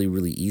really,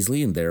 really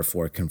easily, and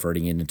therefore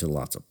converting it into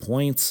lots of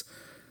points.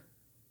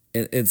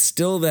 It's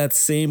still that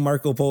same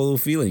Marco Polo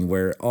feeling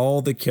where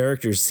all the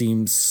characters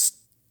seem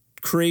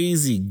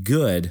crazy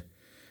good,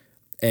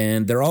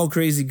 and they're all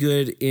crazy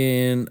good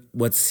in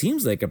what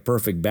seems like a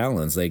perfect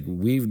balance. Like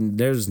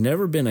there's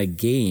never been a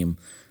game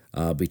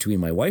between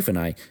my wife and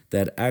I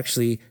that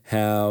actually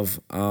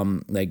have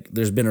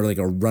there's been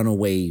a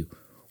runaway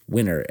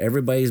winner.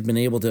 Everybody's been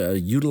able to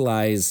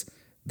utilize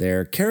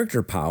their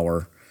character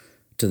power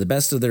to the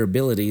best of their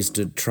abilities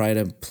to try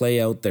to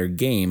play out their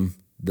game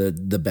the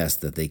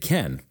best that they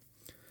can.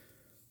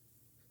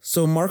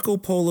 So Marco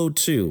Polo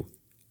 2,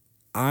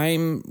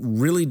 I'm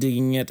really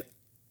digging it.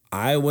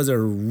 I was a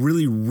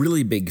really,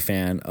 really big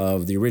fan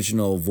of the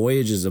original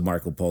Voyages of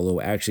Marco Polo.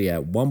 Actually,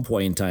 at one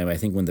point in time, I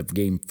think when the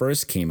game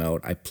first came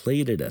out, I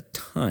played it a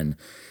ton.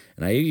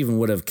 And I even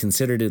would have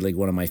considered it like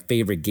one of my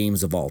favorite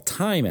games of all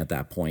time at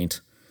that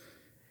point.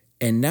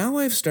 And now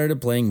I've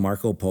started playing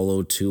Marco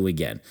Polo 2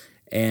 again.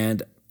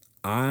 And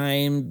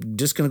I'm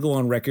just going to go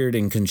on record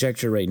and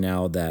conjecture right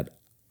now that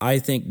I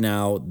think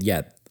now,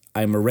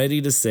 I'm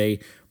ready to say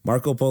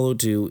Marco Polo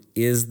 2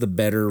 is the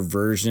better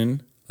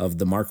version of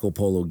the Marco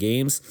Polo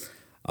games.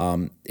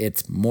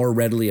 It's more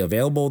readily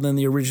available than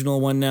the original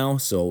one now,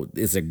 so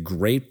it's a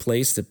great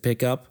place to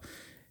pick up.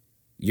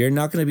 You're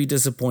not going to be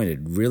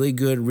disappointed. Really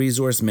good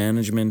resource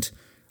management,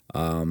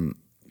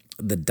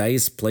 the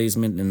dice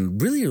placement,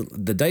 and really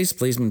the dice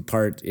placement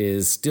part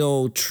is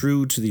still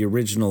true to the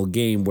original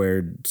game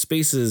where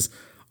spaces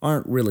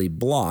aren't really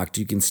blocked.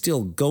 You can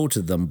still go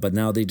to them, but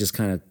now they just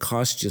kind of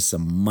cost you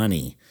some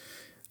money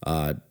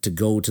to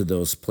go to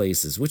those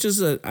places, which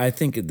is I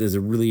think is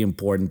a really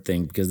important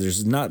thing because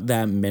there's not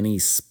that many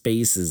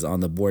spaces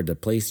on the board to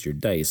place your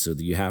dice, so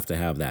you have to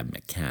have that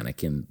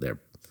mechanic in there.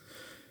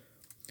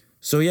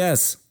 So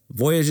yes,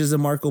 Voyages of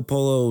Marco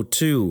Polo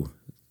 2,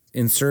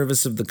 in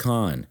service of the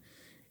Khan.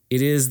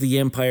 It is The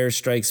Empire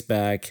Strikes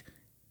Back.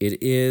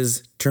 It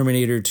is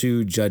Terminator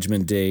 2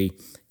 Judgment Day.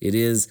 It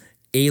is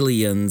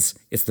Aliens.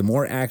 It's the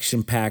more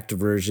action-packed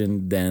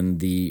version than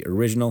the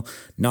original.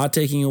 Not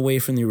taking away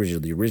from the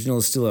original. The original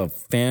is still a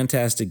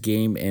fantastic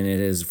game, and it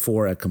is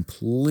for a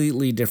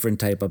completely different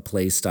type of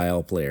play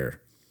style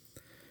player.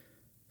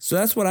 So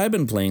that's what I've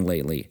been playing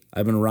lately.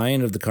 I've been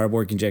Ryan of the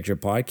Cardboard Conjecture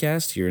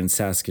podcast here in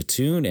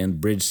Saskatoon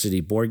and Bridge City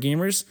Board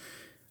Gamers.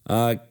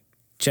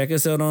 Check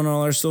us out on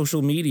all our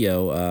social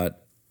media.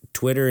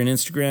 Twitter and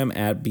Instagram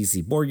at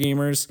BC Board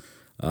Gamers.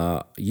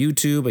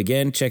 YouTube,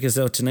 again, check us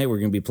out tonight. We're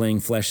going to be playing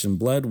Flesh and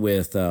Blood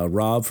with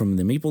Rob from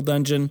the Meeple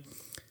Dungeon.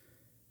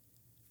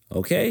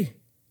 Okay,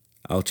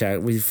 I'll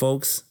chat with you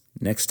folks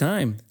next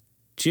time.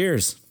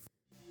 Cheers.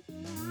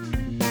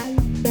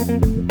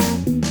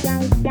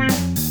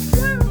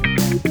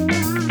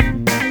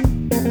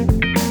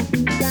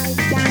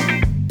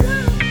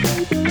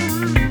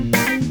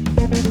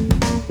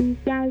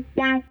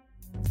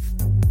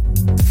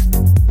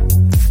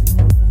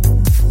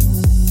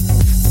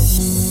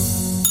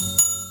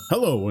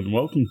 and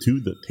welcome to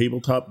the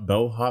Tabletop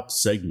Bellhop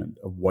segment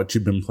of What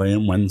You've Been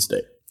Playing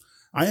Wednesday.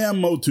 I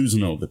am Mo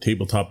Tuzano, the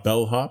Tabletop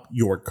Bellhop,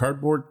 your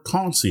cardboard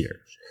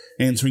concierge,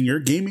 answering your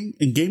gaming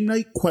and game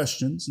night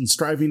questions and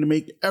striving to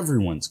make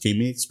everyone's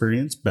gaming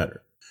experience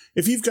better.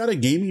 If you've got a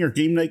gaming or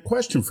game night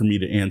question for me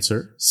to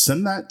answer,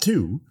 send that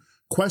to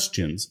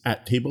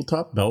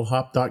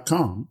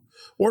questions@tabletopbellhop.com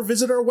or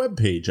visit our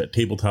webpage at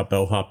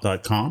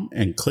tabletopbellhop.com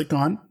and click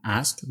on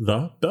Ask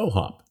the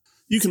Bellhop.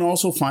 You can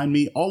also find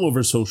me all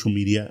over social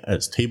media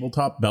as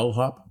Tabletop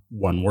Bellhop,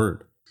 one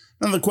word.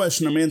 Now the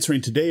question I'm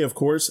answering today, of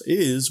course,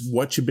 is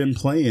what you've been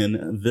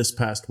playing this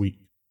past week.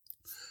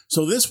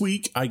 So this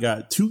week I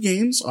got 2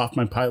 games off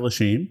my pile of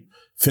shame,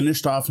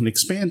 finished off an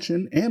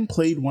expansion, and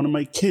played one of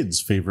my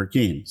kids' favorite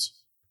games.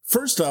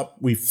 First up,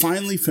 we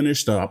finally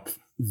finished up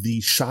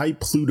the Shy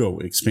Pluto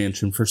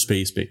expansion for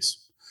Space Base.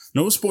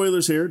 No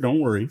spoilers here,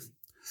 don't worry.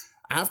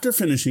 After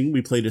finishing,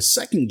 we played a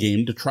second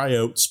game to try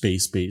out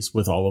Space Base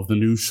with all of the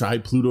new Shy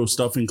Pluto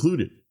stuff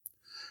included.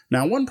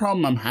 Now, one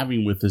problem I'm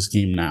having with this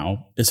game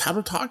now is how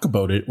to talk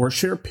about it or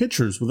share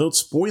pictures without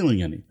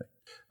spoiling anything.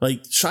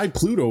 Like, Shy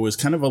Pluto is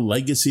kind of a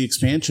legacy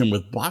expansion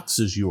with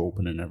boxes you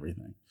open and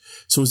everything.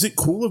 So is it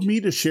cool of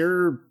me to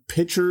share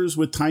pictures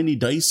with tiny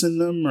dice in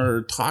them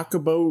or talk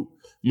about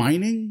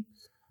mining?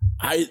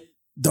 I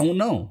don't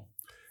know.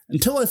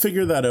 Until I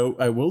figure that out,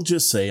 I will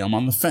just say I'm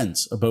on the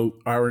fence about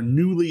our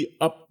newly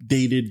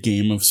updated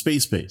game of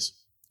Space Base.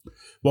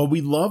 While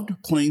we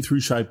loved playing through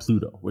Shy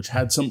Pluto, which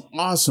had some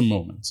awesome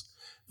moments,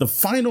 the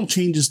final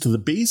changes to the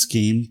base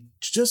game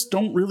just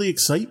don't really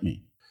excite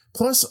me.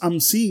 Plus, I'm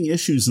seeing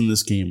issues in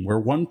this game where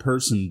one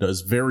person does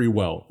very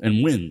well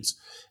and wins,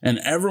 and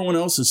everyone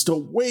else is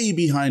still way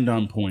behind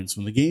on points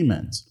when the game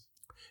ends.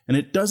 And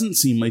it doesn't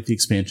seem like the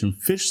expansion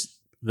fixed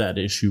that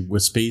issue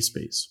with Space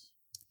Base.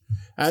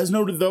 As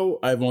noted though,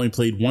 I've only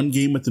played 1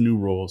 game with the new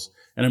rules,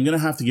 and I'm going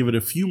to have to give it a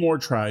few more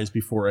tries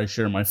before I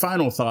share my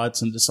final thoughts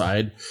and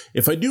decide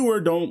if I do or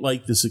don't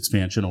like this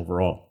expansion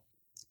overall.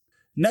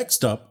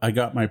 Next up, I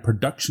got my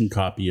production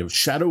copy of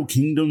Shadow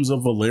Kingdoms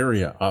of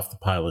Valeria off the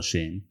pile of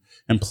shame,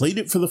 and played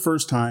it for the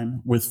first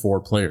time with 4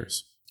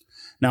 players.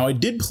 Now, I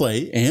did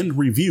play and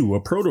review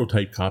a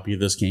prototype copy of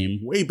this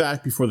game way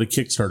back before the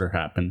Kickstarter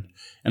happened,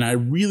 and I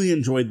really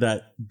enjoyed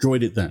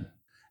it then.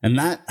 And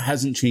that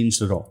hasn't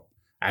changed at all.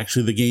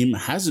 Actually, the game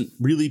hasn't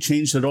really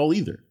changed at all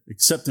either,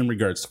 except in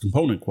regards to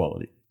component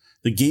quality.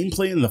 The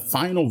gameplay in the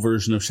final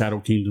version of Shadow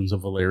Kingdoms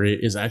of Valeria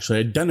is actually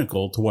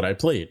identical to what I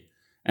played,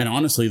 and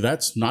honestly,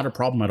 that's not a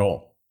problem at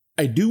all.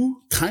 I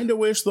do kind of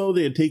wish, though,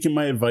 they had taken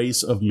my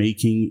advice of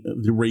making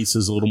the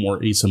races a little more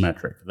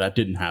asymmetric. That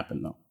didn't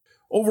happen, though.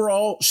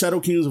 Overall, Shadow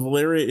Kingdoms of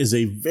Valeria is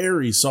a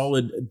very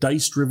solid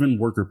dice-driven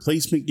worker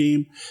placement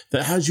game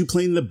that has you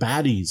playing the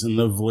baddies in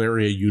the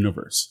Valeria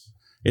universe.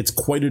 It's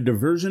quite a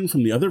diversion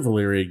from the other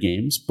Valeria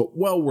games, but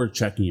well worth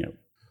checking out.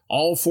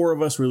 All 4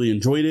 of us really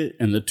enjoyed it,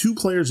 and the 2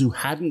 players who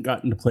hadn't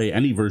gotten to play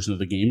any version of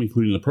the game,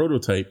 including the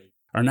prototype,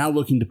 are now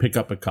looking to pick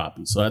up a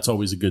copy, so that's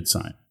always a good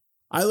sign.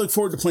 I look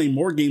forward to playing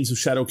more games of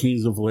Shadow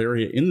Kingdoms of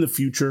Valeria in the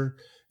future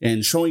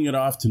and showing it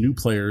off to new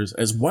players,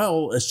 as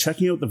well as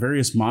checking out the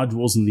various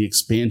modules in the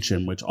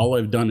expansion, which all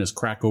I've done is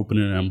crack open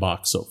and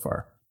unbox so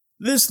far.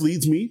 This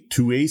leads me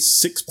to a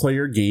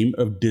 6-player game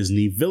of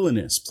Disney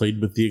Villainous,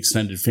 played with the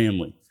extended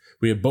family.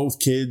 We have both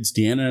kids,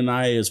 Deanna and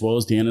I, as well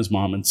as Deanna's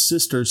mom and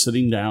sister,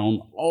 sitting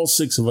down, all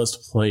 6 of us,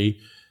 to play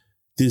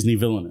Disney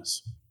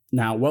Villainous.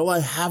 Now, while I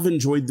have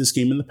enjoyed this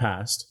game in the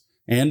past,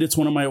 and it's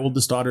one of my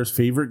oldest daughter's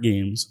favorite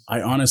games,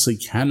 I honestly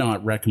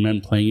cannot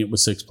recommend playing it with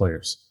 6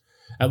 players.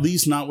 At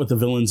least not with the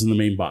villains in the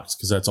main box,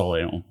 because that's all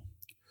I own.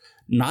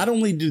 Not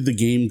only did the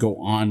game go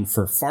on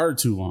for far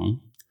too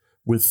long,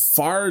 with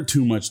far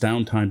too much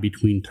downtime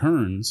between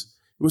turns,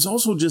 it was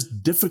also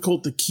just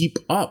difficult to keep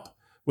up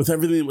with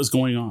everything that was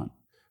going on,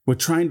 with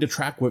trying to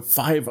track what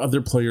 5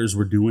 other players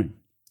were doing.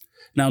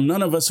 Now,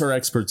 none of us are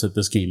experts at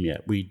this game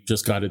yet. We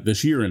just got it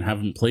this year and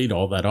haven't played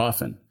all that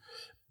often.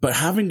 But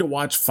having to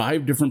watch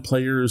 5 different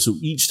players who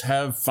each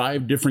have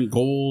 5 different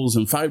goals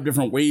and 5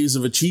 different ways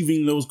of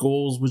achieving those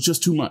goals was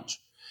just too much.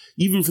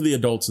 Even for the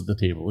adults at the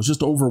table, it was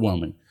just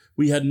overwhelming.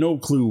 We had no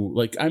clue.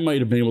 Like, I might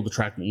have been able to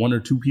track 1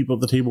 or 2 people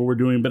at the table were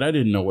doing, but I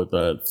didn't know what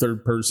the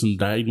third person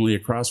diagonally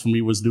across from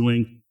me was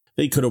doing.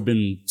 They could have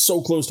been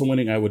so close to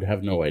winning, I would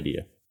have no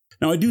idea.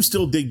 Now, I do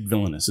still dig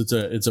Villainous.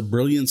 It's a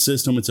brilliant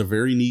system. It's a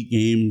very neat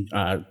game.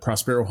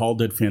 Prospero Hall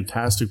did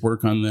fantastic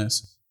work on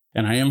this.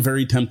 And I am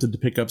very tempted to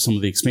pick up some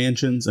of the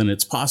expansions, and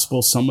it's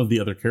possible some of the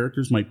other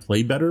characters might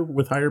play better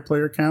with higher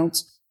player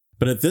counts.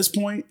 But at this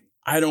point,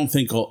 I don't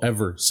think I'll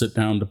ever sit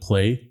down to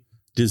play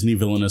Disney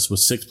Villainous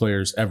with 6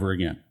 players ever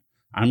again.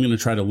 I'm going to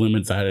try to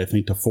limit that, I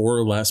think, to 4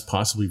 or less,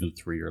 possibly even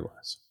 3 or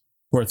less.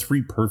 Or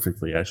 3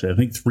 perfectly, actually. I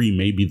think 3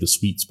 may be the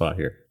sweet spot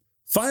here.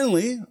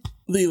 Finally,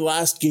 the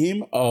last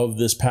game of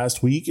this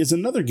past week is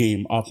another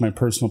game off my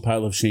personal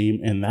pile of shame,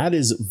 and that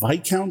is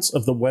Viscounts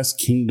of the West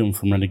Kingdom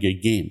from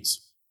Renegade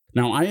Games.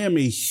 Now, I am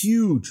a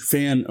huge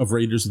fan of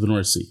Raiders of the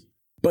North Sea,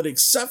 but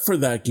except for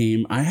that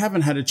game, I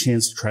haven't had a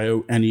chance to try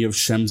out any of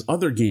Shem's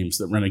other games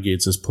that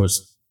Renegades has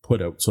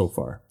put out so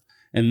far.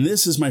 And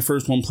this is my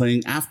first one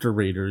playing after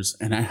Raiders,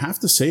 and I have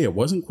to say it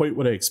wasn't quite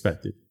what I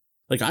expected.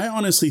 Like, I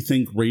honestly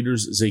think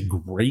Raiders is a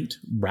great,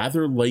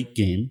 rather light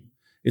game.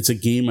 It's a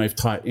game I've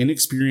taught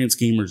inexperienced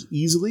gamers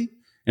easily,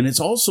 and it's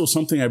also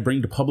something I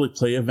bring to public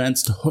play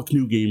events to hook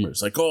new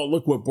gamers. Like, oh,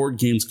 look what board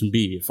games can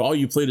be. If all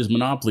you played is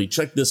Monopoly,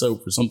 check this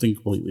out for something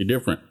completely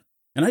different.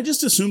 And I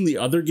just assumed the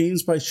other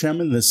games by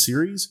Shem in this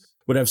series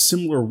would have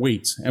similar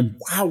weights, and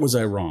wow, was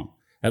I wrong.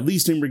 At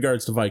least in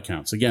regards to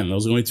Viscounts. Again,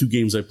 those are the only 2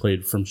 games I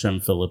played from Shem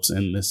Phillips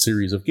in this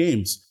series of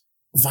games.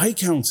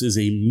 Viscounts is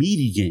a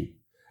meaty game.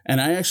 And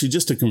I actually,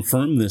 just to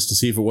confirm this, to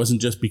see if it wasn't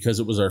just because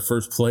it was our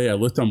first play, I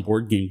looked on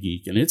Board Game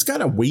Geek, and it's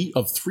got a weight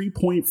of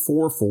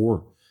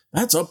 3.44.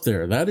 That's up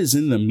there. That is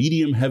in the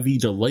medium heavy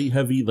to light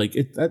heavy, like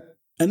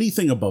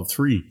anything above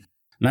 3.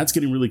 And that's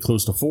getting really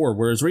close to 4,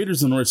 whereas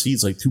Raiders of the North Sea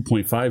is like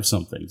 2.5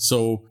 something.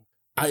 So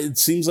it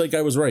seems like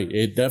I was right.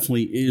 It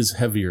definitely is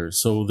heavier.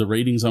 So the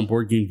ratings on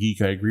Board Game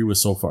Geek I agree with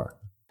so far.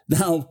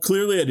 Now,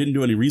 clearly I didn't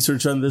do any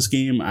research on this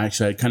game.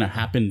 Actually, I kind of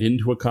happened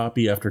into a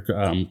copy after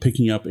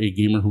picking up a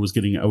gamer who was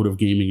getting out of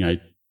gaming. I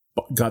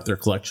got their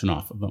collection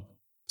off of them.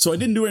 So I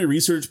didn't do any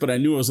research, but I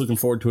knew I was looking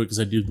forward to it because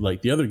I did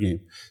like the other game.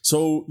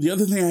 So the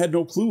other thing I had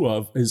no clue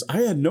of is I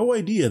had no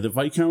idea that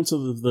Viscounts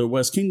of the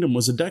West Kingdom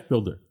was a deck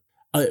builder.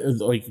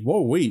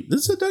 Whoa, wait,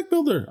 this is a deck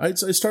builder. I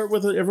start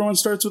with everyone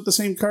starts with the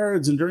same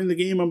cards, and during the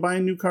game I'm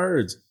buying new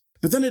cards.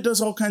 But then it does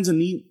all kinds of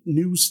neat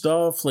new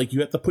stuff, like you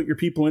have to put your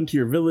people into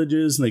your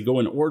villages, and they go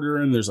in order,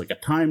 and there's like a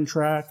time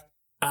track.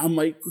 I'm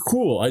like,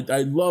 cool,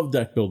 I love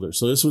deck builders,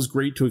 so this was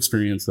great to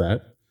experience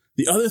that.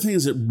 The other thing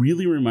is it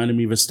really reminded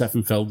me of a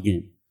Stefan Feld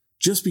game,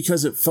 just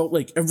because it felt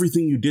like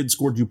everything you did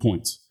scored you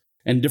points,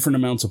 and different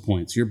amounts of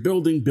points. You're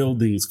building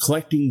buildings,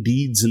 collecting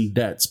deeds and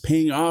debts,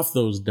 paying off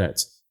those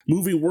debts,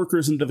 moving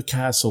workers into the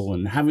castle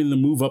and having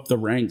them move up the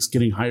ranks,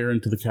 getting higher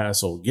into the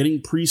castle,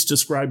 getting priests to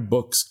scribe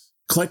books,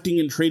 collecting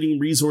and trading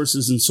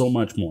resources, and so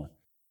much more.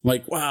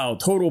 Like, wow,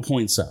 total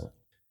point salad.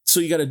 So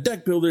you got a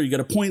deck builder, you got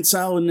a point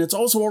salad, and it's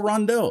also a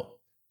rondel.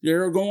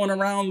 You're going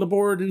around the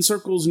board in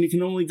circles, and you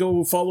can only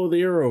go follow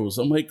the arrows.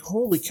 I'm like,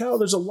 holy cow,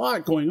 there's a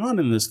lot going on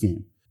in this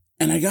game.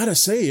 And I gotta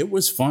say, it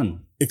was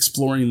fun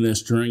exploring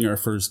this during our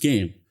first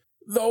game.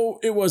 Though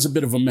it was a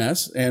bit of a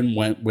mess and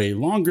went way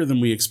longer than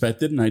we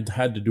expected, and I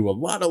had to do a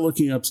lot of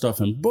looking up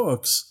stuff in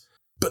books,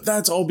 but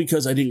that's all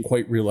because I didn't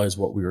quite realize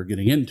what we were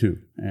getting into,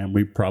 and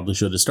we probably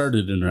should have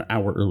started an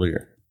hour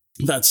earlier.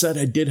 That said,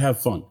 I did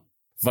have fun.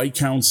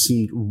 Viscounts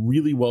seemed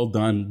really well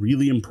done,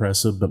 really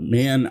impressive, but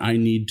man, I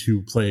need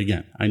to play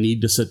again. I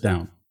need to sit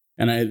down.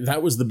 And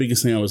that was the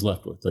biggest thing I was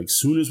left with. Like,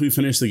 soon as we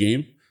finished the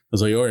game, I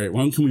was like, all right,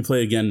 when can we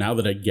play again now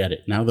that I get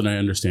it, now that I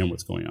understand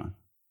what's going on?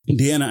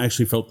 Deanna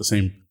actually felt the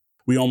same.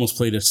 We almost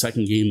played a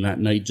second game that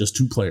night, just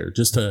 2-player,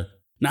 just to,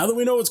 now that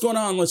we know what's going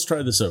on, let's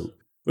try this out.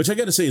 Which I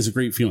got to say is a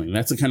great feeling.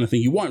 That's the kind of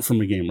thing you want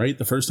from a game, right?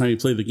 The first time you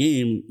play the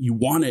game, you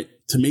want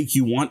it to make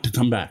you want to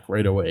come back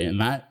right away.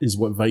 And that is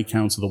what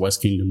Viscounts of the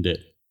West Kingdom did.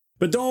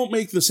 But don't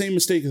make the same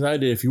mistake as I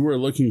did. If you were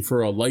looking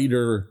for a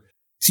lighter,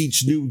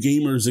 teach new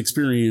gamers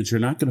experience, you're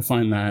not going to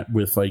find that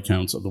with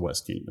Viscounts of the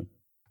West Kingdom.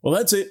 Well,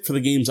 that's it for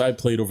the games I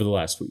played over the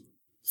last week.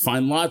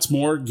 Find lots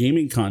more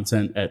gaming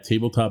content at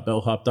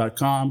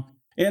tabletopbellhop.com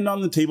and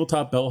on the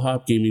Tabletop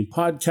Bellhop Gaming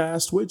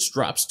Podcast, which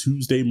drops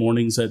Tuesday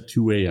mornings at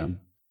 2 a.m.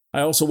 I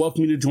also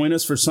welcome you to join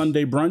us for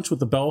Sunday Brunch with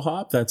the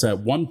Bellhop. That's at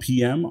 1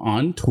 p.m.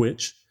 on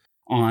Twitch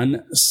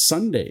on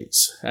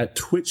Sundays at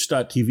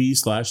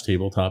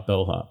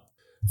twitch.tv/tabletopbellhop.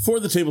 For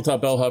the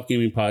Tabletop Bellhop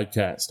Gaming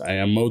Podcast, I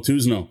am Mo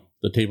Tuzno,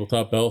 the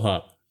Tabletop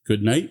Bellhop.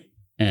 Good night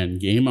and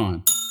game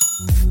on.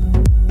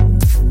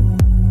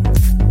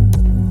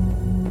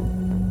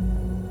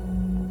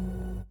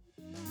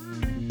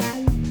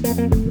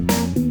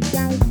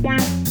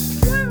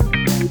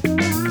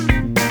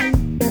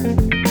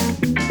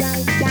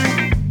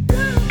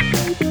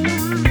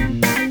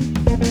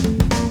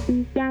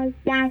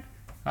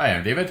 Hi,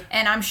 I'm David.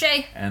 And I'm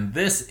Shay. And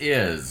this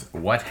is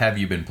What Have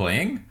You Been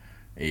Playing?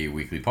 A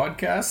weekly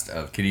podcast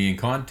of Canadian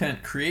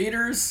content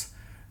creators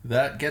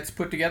that gets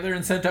put together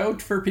and sent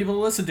out for people to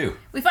listen to.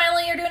 We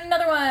finally are doing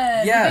another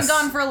one. Yes. We've been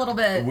gone for a little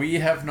bit. We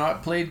have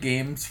not played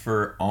games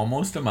for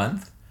almost a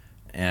month.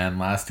 And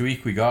last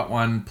week we got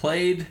one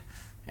played,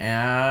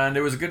 and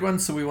it was a good one,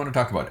 so we want to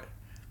talk about it.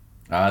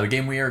 The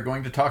game we are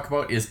going to talk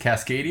about is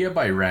Cascadia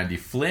by Randy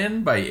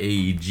Flynn by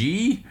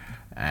AEG.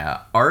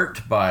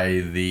 Art by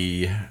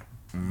the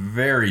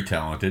very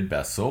talented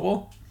Beth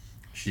Sobel.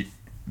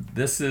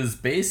 This is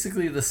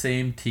basically the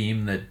same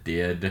team that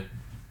did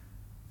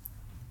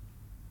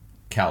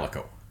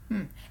Calico.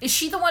 Is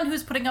she the one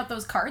who's putting out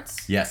those cards?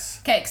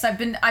 Yes. Okay, because I've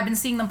been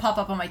seeing them pop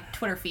up on my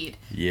Twitter feed.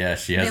 Yeah,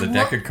 she has a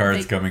deck of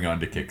cards coming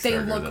onto Kickstarter. They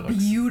look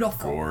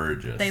beautiful.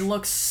 Gorgeous. They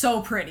look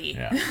so pretty.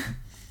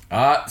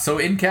 Yeah. So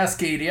in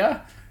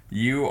Cascadia,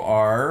 you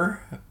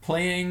are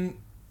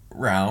playing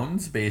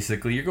rounds,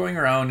 basically. You're going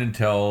around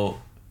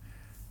until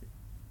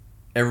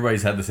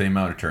everybody's had the same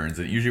amount of turns.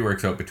 It usually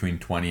works out between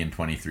 20 and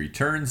 23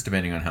 turns,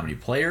 depending on how many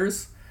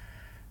players.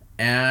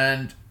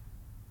 And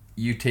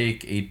you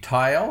take a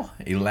tile,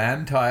 a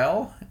land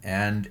tile,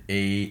 and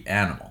a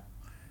animal.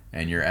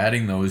 and you're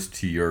adding those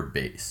to your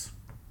base.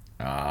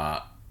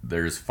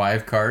 There's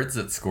 5 cards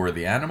that score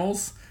the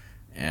animals,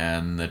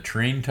 and the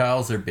terrain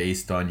tiles are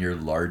based on your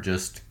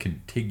largest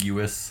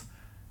contiguous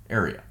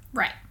area.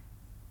 Right.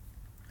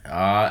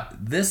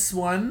 This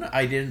one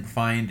I didn't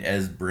find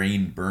as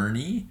brain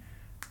burny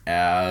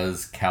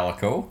as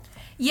Calico.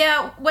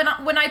 Yeah, when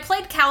I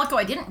played Calico,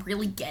 I didn't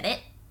really get it.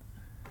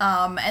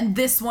 And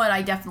this one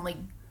I definitely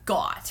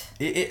got.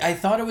 I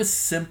thought it was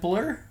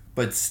simpler,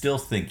 but still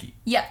thinky.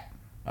 Yeah.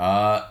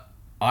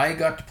 I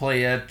got to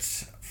play it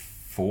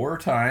 4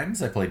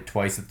 times. I played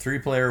twice at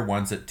 3-player,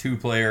 once at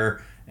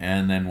 2-player,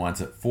 and then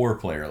once at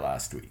 4-player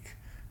last week.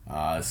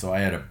 So I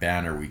had a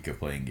banner week of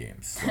playing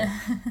games. So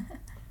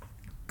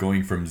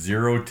going from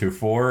 0 to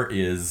 4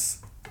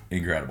 is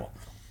incredible.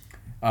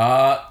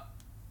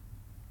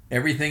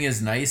 Everything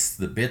is nice.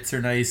 The bits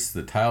are nice.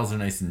 The tiles are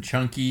nice and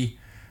chunky.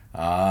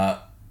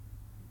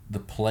 The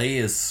play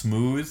is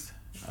smooth.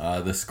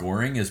 The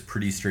scoring is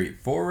pretty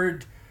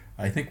straightforward.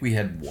 I think we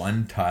had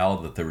one tile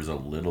that there was a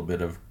little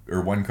bit of,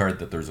 or one card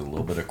that there's a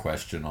little bit of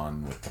question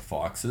on with the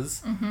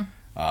foxes. Mm-hmm.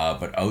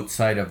 But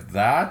outside of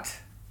that,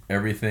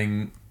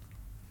 everything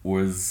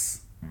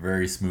was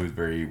very smooth,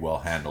 very well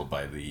handled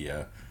by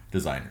the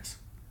designers.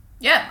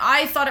 Yeah,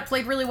 I thought it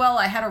played really well.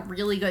 I had a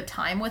really good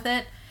time with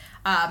it.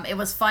 It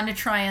was fun to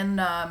try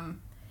and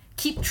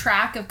keep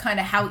track of kind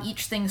of how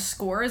each thing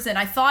scores, and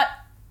I thought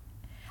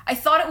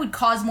it would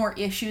cause more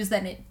issues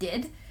than it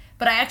did,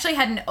 but I actually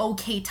had an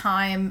okay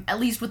time, at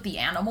least with the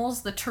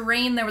animals. The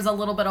terrain, there was a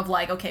little bit of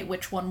like, okay,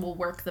 which one will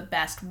work the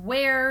best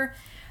where?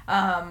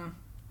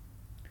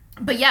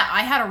 But yeah,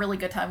 I had a really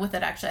good time with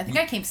it, actually. I think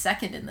I came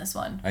second in this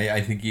one. I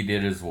think you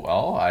did as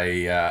well.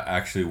 I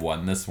actually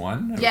won this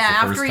one. Yeah,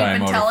 after you've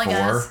been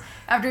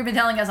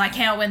telling us, I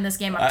can't win this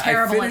game. I'm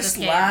terrible at this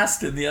game. I finished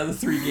last in the other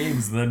 3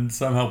 games and then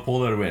somehow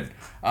pulled out a win.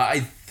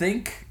 I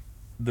think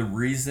the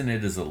reason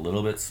it is a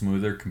little bit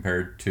smoother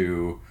compared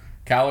to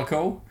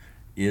Calico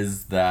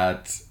is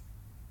that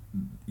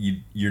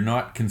you're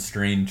not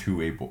constrained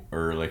to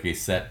a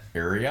set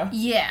area.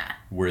 Yeah.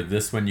 Where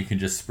this one you can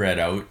just spread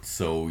out,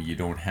 so you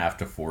don't have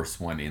to force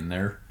one in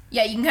there.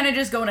 Yeah, you can kind of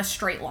just go in a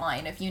straight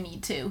line if you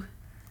need to.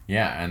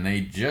 Yeah, and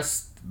the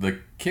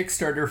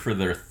Kickstarter for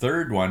their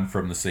 3rd one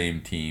from the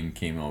same team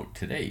came out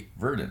today,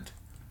 Verdant.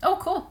 Oh,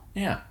 cool.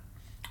 Yeah.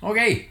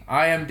 Okay,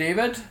 I am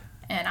David.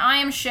 And I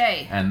am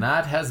Shay. And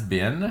that has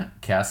been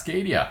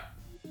Cascadia.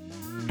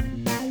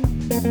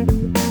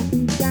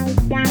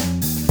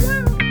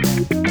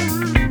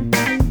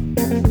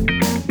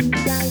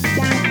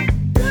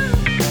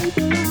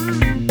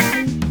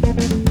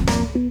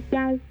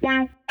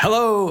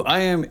 Hello, I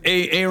am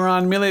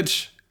Aaron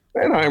Milic.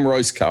 And I'm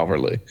Royce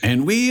Calverley.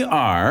 And we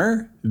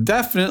are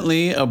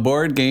definitely a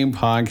board game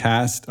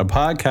podcast. A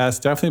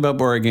podcast definitely about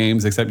board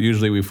games, except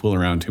usually we fool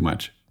around too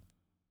much.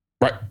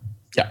 Right.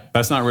 Yeah.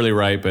 That's not really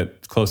right,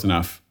 but close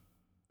enough.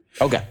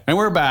 Okay. And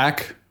we're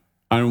back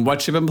on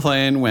What You've Been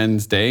Playing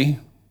Wednesday.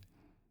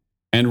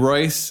 And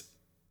Royce,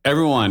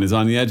 everyone is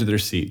on the edge of their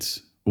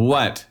seats.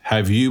 What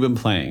have you been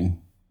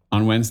playing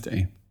on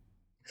Wednesday?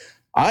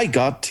 I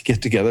got to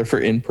get together for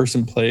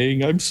in-person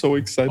playing. I'm so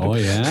excited. Oh,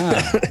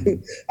 yeah.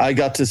 I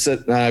got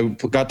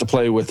to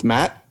play with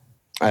Matt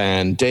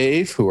and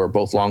Dave, who are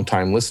both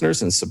longtime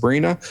listeners, and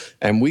Sabrina.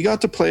 And we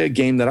got to play a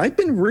game that I've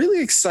been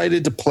really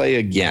excited to play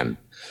again.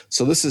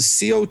 So this is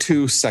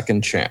CO2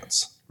 Second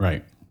Chance.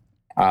 Right.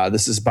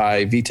 This is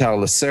by Vital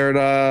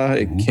Lacerda.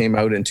 It came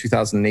out in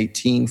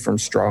 2018 from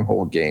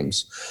Stronghold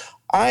Games.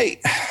 I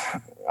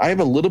have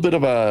a little bit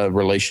of a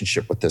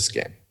relationship with this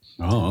game.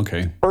 Oh,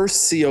 okay.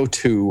 First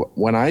CO2,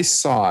 when I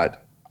saw it,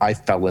 I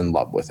fell in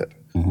love with it.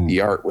 Mm-hmm. The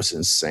art was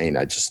insane.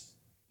 I just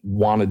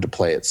wanted to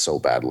play it so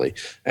badly.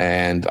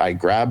 And I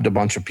grabbed a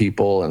bunch of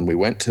people and we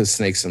went to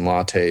Snakes and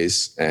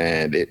Lattes,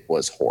 and it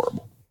was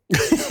horrible.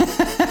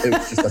 It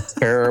was just a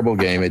terrible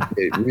game.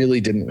 It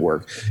really didn't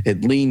work.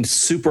 It leaned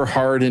super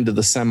hard into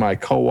the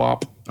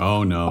semi-co-op.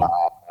 Oh, no.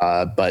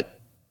 But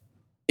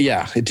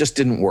yeah, it just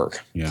didn't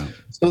work. Yeah.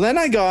 So then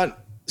I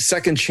got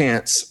Second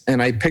Chance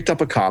and I picked up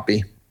a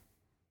copy.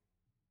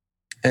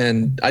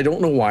 And I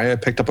don't know why I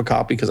picked up a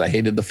copy, because I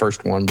hated the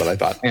first one, but I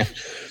thought,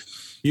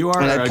 You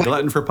are a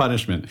glutton for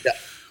punishment. Yeah.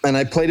 And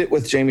I played it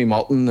with Jamie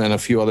Malton and a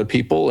few other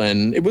people,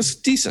 and it was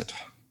decent.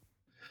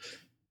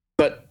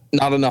 But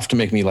not enough to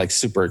make me like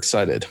super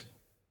excited.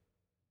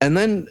 And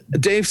then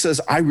Dave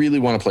says, I really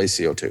want to play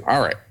CO2.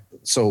 All right.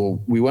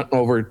 So we went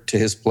over to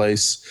his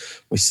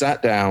place. We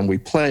sat down, we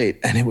played,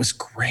 and it was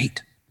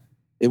great.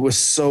 It was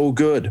so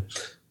good.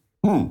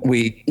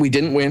 We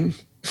didn't win.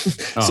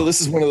 So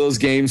this is one of those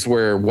games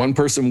where one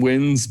person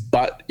wins,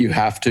 but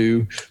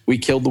we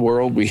killed the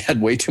world. We had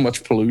way too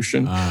much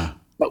pollution,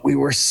 but we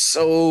were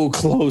so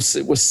close.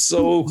 It was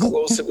so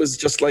close. It was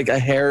just like a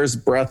hair's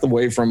breadth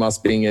away from us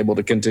being able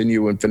to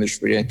continue and finish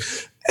the game.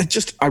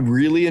 I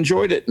really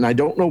enjoyed it. And I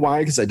don't know why,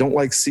 because I don't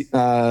like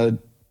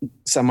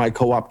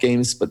semi-co-op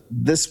games, but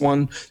this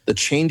one, the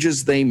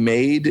changes they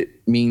made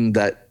mean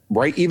that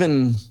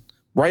even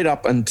right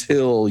up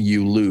until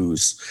you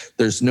lose.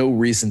 There's no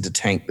reason to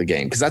tank the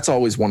game, because that's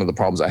always one of the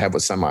problems I have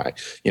with Semi.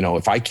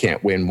 If I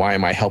can't win, why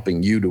am I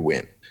helping you to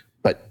win?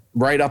 But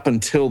right up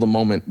until the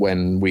moment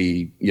when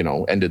we,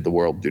 ended the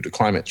world due to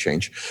climate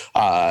change,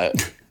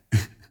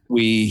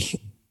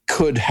 we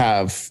could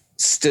have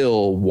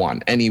still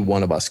won. Any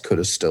one of us could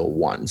have still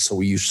won.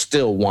 So you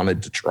still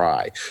wanted to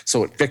try.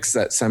 So it fixed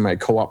that Semi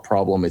co-op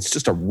problem. It's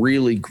just a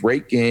really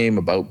great game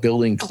about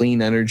building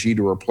clean energy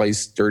to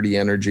replace dirty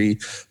energy.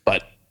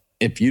 But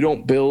if you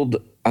don't build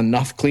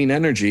enough clean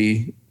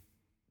energy,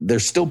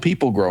 there's still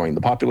people growing.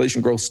 The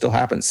population growth still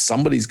happens.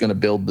 Somebody's going to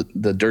build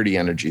the dirty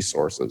energy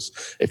sources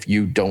if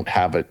you don't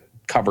have it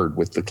covered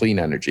with the clean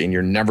energy, and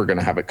you're never going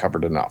to have it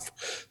covered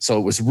enough. So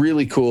it was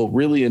really cool,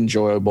 really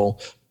enjoyable,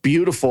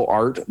 beautiful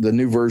art. The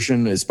new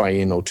version is by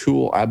Ian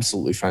O'Toole.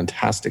 Absolutely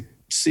fantastic.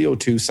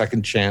 CO2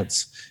 Second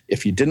Chance.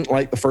 If you didn't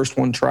like the first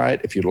one, try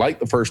it. If you like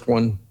the first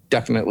one,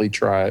 definitely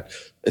try it.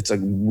 It's a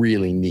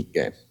really neat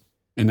game.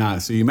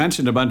 And so you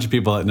mentioned a bunch of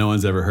people that no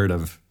one's ever heard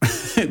of.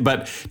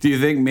 But do you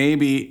think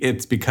maybe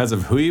it's because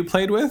of who you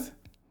played with?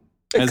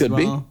 It could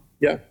be.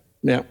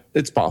 Yeah,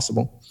 it's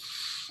possible.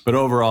 But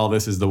overall,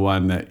 this is the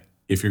one that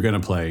if you're going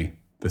to play,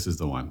 this is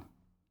the one.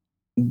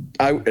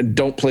 I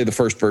don't play the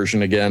first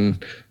version again.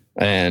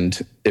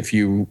 And if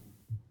you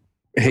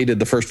hated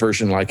the first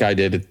version like I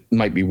did, it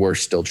might be worth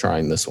still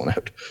trying this one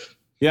out.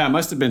 Yeah, it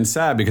must have been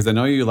sad because I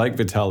know you like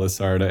Vital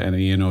Lacerda and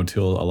Ian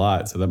O'Toole a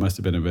lot. So that must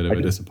have been a bit of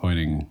a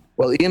disappointing.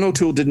 Well, Ian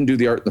O'Toole didn't do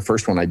the art in the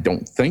first one, I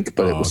don't think,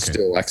 but it was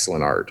still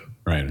excellent art.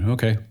 Right.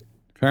 Okay.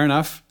 Fair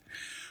enough.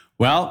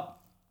 Well,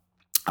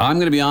 I'm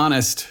going to be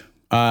honest.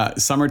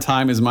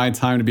 Summertime is my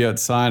time to be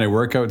outside. I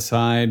work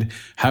outside.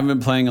 Haven't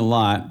been playing a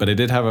lot, but I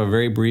did have a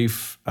very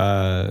brief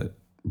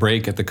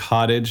break at the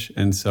cottage.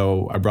 And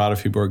so I brought a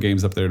few board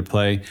games up there to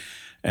play.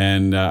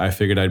 And I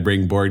figured I'd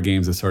bring board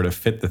games that sort of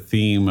fit the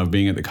theme of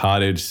being at the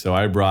cottage. So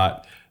I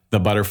brought The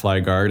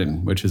Butterfly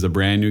Garden, which is a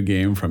brand new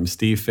game from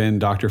Steve Finn,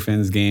 Dr.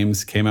 Finn's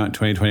Games. Came out in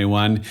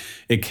 2021.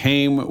 It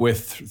came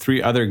with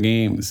 3 other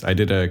games. I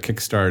did a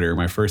Kickstarter,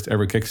 my first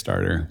ever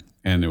Kickstarter.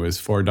 And it was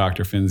 4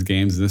 Dr. Finn's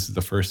games. And this is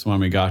the first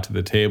one we got to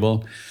the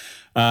table.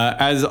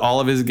 As all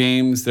of his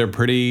games, they're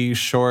pretty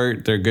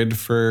short. They're good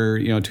for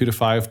 2 to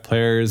 5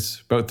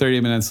 players. About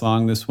 30 minutes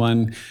long, this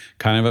one.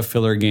 Kind of a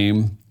filler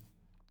game.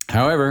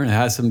 However, it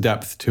has some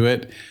depth to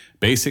it.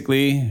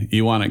 Basically,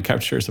 you want to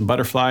capture some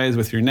butterflies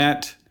with your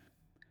net,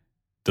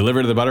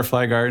 deliver to the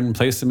butterfly garden,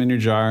 place them in your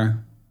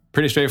jar.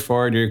 Pretty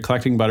straightforward. You're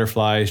collecting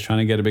butterflies, trying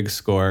to get a big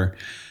score.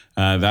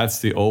 That's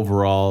the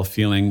overall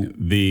feeling.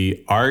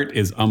 The art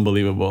is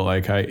unbelievable.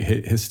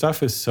 His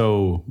stuff is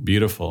so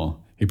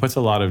beautiful. He puts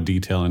a lot of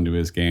detail into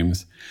his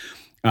games.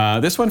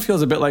 This one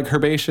feels a bit like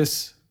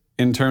Herbaceous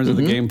in terms of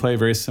the gameplay,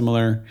 very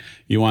similar.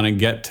 You want to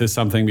get to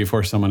something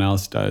before someone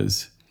else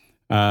does.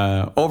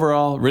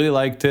 Overall, really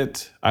liked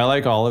it. I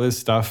like all of his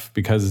stuff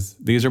because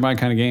these are my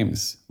kind of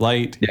games.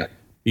 Light,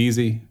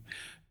 easy,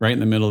 right in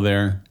the middle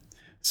there.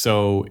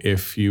 So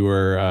if you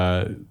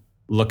were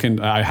looking,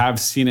 I have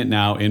seen it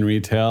now in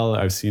retail.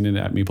 I've seen it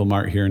at Meeple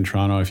Mart here in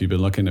Toronto. If you've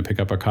been looking to pick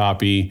up a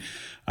copy,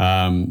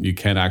 you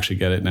can actually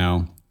get it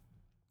now.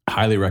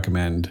 Highly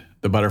recommend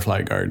The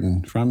Butterfly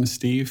Garden from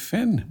Steve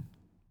Finn.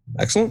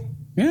 Excellent.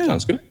 Yeah.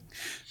 Sounds good.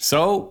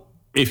 So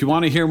if you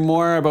want to hear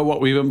more about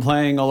what we've been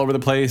playing all over the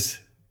place,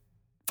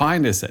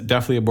 find us at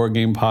Definitely a Board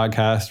Game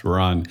Podcast. We're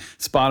on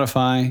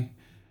Spotify,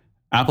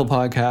 Apple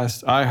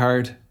Podcasts,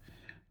 iHeart,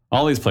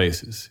 all these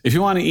places. If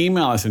you want to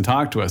email us and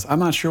talk to us, I'm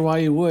not sure why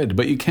you would,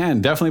 but you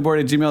can.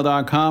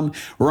 DefinitelyBoard@gmail.com.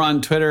 We're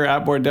on Twitter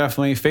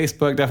 @BoardDefinitely,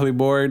 Facebook, Definitely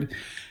Board.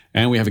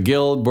 And we have a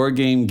guild, Board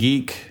Game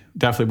Geek,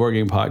 Definitely Board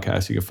Game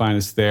Podcast. You can find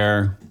us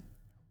there.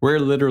 We're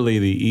literally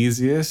the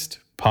easiest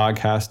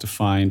podcast to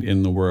find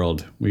in the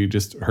world. We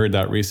just heard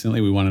that recently.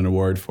 We won an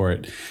award for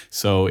it.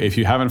 So if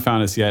you haven't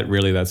found us yet,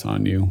 really that's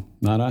on you,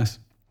 not us.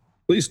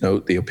 Please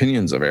note the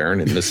opinions of Aaron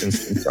in this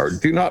instance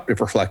do not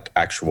reflect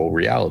actual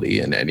reality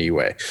in any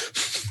way.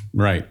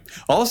 Right.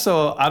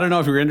 Also, I don't know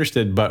if you're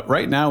interested, but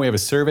right now we have a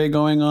survey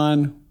going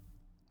on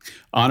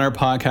our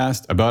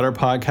podcast, about our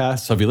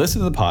podcast. So if you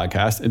listen to the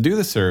podcast and do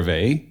the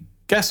survey,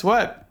 guess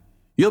what?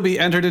 You'll be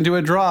entered into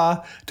a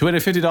draw to win a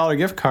 $50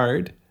 gift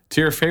card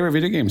to your favorite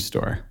video game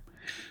store.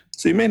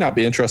 So you may not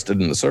be interested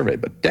in the survey,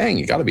 but dang,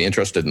 you got to be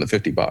interested in the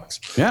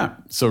 $50. Yeah.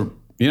 So,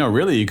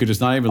 really, you could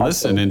just not even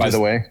listen. And by the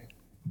way,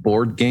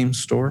 board game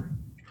store.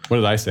 What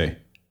did I say?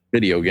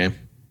 Video game.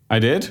 I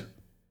did?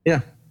 Yeah.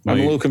 I'm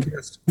a little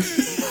confused.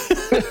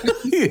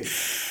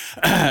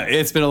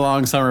 It's been a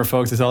long summer,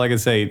 folks. That's all I can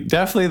say.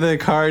 Definitely the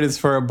card is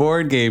for a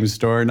board game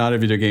store, not a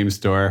video game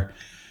store.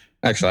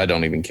 Actually, I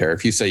don't even care.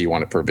 If you say you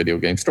want it for a video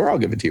game store, I'll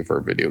give it to you for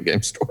a video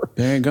game store.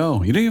 There you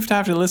go. You don't even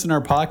have to listen to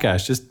our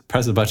podcast. Just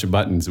press a bunch of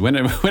buttons. Win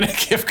a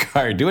gift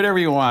card. Do whatever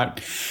you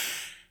want.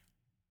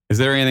 Is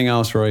there anything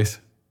else, Royce?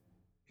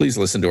 Please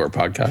listen to our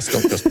podcast.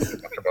 Don't just put a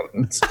bunch of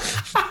buttons.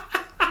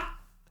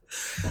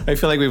 I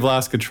feel like we've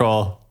lost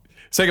control.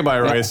 Say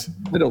goodbye, Royce.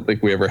 I don't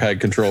think we ever had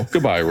control.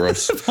 Goodbye,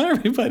 Royce. Bye,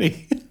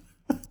 everybody.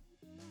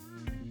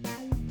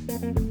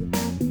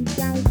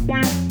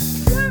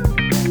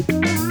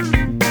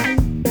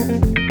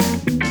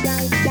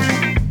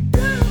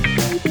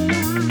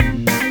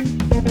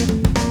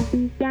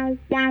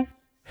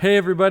 Hey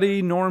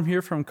everybody, Norm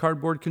here from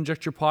Cardboard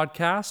Conjecture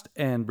Podcast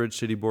and Bridge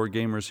City Board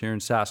Gamers here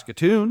in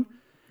Saskatoon.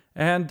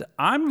 And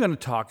I'm going to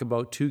talk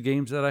about 2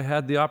 games that I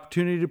had the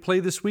opportunity to play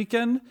this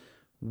weekend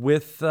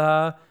with 3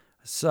 of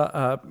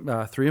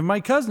my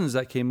cousins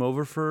that came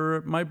over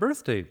for my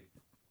birthday.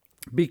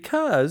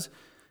 Because,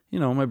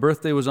 my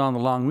birthday was on the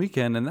long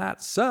weekend, and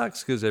that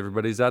sucks because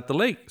everybody's at the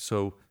lake.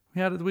 So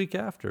we had it the week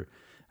after.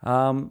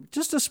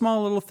 Just a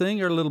small little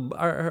thing,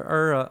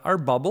 our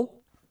bubble.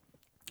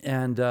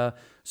 And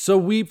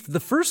so the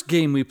first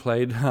game we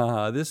played,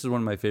 this is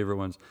one of my favorite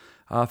ones.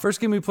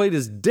 First game we played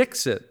is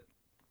Dixit.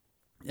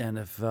 And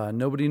if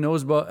nobody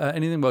knows about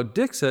anything about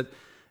Dixit,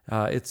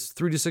 it's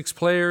 3 to 6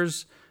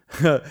 players.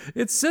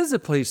 It says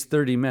it plays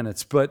 30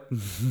 minutes, but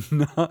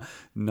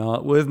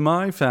not with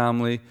my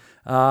family.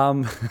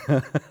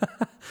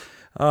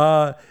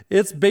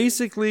 It's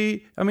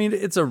basically,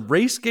 it's a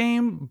race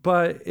game,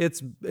 but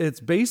it's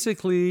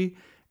basically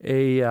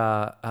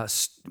a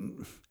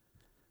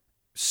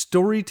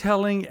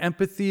storytelling,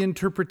 empathy,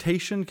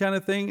 interpretation kind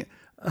of thing.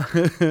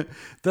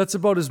 That's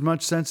about as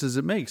much sense as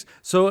it makes.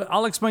 So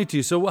I'll explain to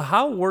you. So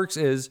how it works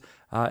is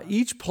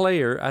each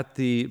player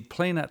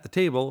playing at the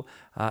table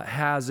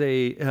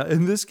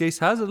in this case,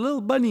 has a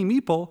little bunny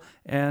meeple,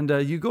 and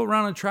you go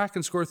around a track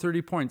and score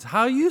 30 points.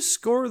 How you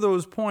score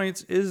those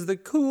points is the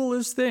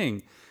coolest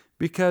thing,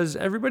 because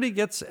everybody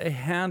gets a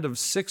hand of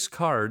 6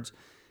 cards,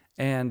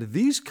 and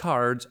these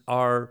cards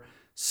are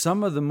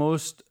some of the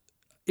most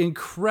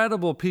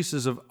incredible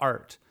pieces of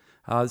art.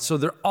 So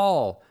they're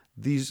all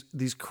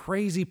these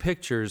crazy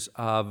pictures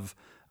of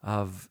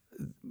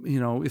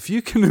if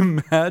you can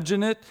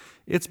imagine it,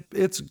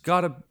 it's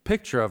got a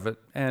picture of it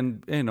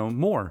and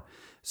more.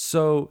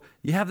 So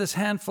you have this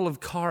handful of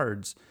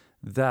cards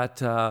that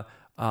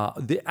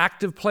the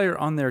active player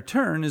on their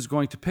turn is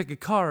going to pick a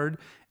card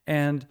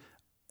and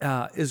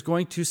is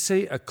going to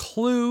say a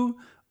clue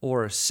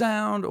or a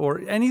sound or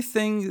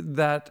anything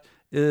that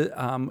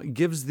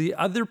gives the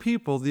other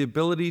people the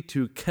ability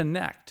to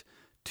connect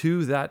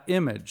to that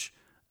image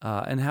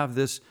and have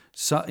this,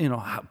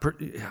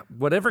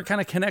 whatever kind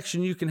of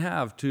connection you can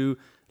have to,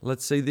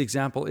 let's say the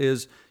example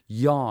is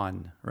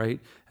yawn, right?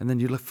 And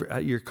then you look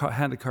at your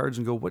hand of cards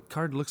and go, what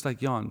card looks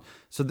like yawn?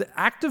 So the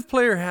active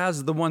player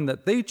has the one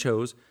that they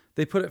chose.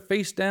 They put it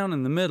face down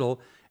in the middle.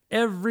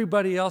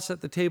 Everybody else at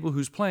the table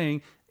who's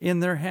playing in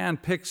their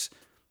hand picks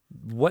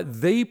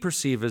what they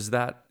perceive as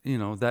that,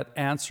 that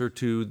answer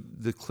to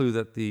the clue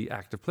that the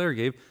active player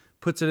gave,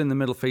 puts it in the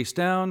middle face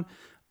down.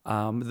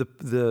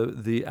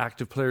 The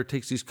active player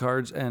takes these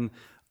cards and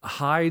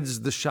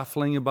hides the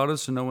shuffling about it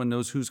so no one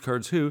knows whose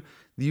card's who.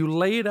 You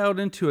lay it out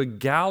into a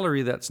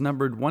gallery that's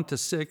numbered 1 to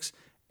 6.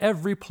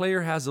 Every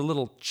player has a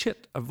little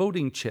chit, a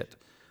voting chit,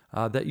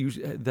 that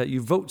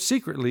you vote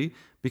secretly,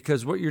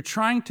 because what you're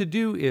trying to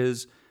do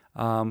is,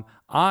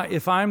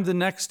 if I'm the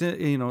next,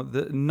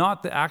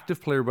 not the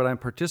active player, but I'm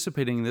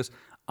participating in this,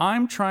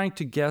 I'm trying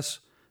to guess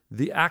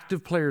the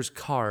active player's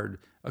card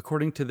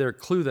according to their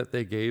clue that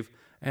they gave.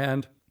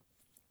 And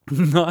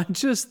not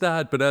just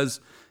that, but as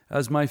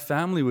my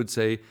family would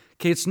say,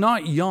 okay, it's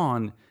not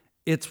yawn,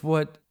 it's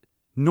what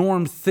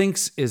Norm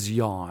thinks is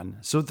yawn.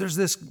 So there's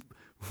this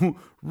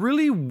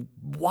really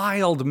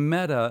wild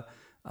meta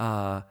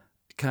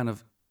kind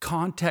of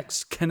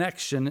context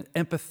connection,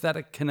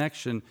 empathetic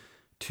connection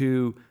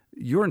to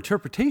your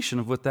interpretation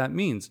of what that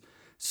means.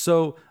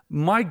 So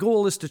my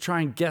goal is to try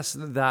and guess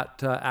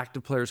that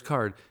active player's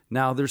card.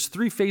 Now, there's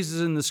 3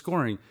 phases in the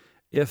scoring.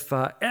 If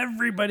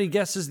everybody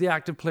guesses the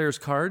active player's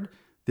card,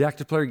 the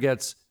active player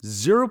gets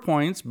 0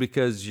 points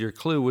because your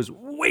clue was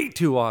way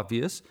too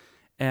obvious,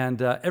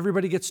 and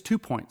everybody gets 2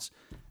 points.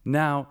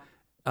 Now,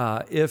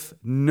 if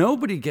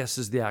nobody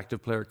guesses the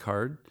active player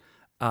card,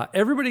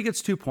 everybody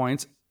gets 2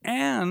 points,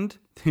 and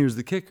here's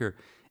the kicker.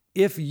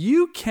 If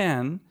you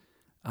can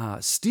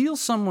steal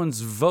someone's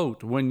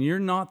vote when you're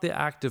not the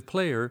active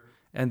player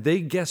and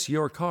they guess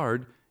your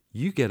card,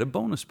 you get a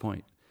bonus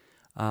point.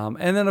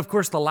 And then, of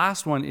course, the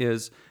last one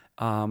is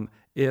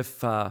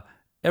if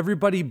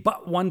everybody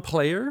but one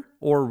player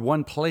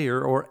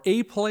or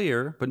a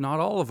player, but not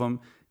all of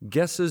them,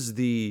 guesses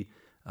the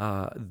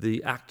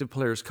active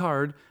player's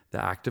card,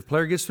 the active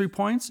player gets 3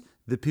 points.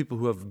 The people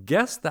who have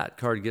guessed that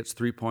card gets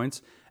 3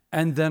 points.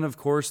 And then, of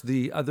course,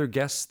 the other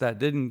guests that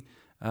didn't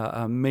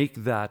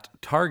make that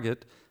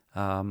target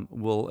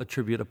will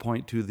attribute a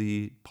point to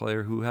the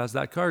player who has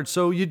that card.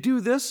 So you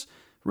do this,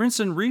 rinse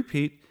and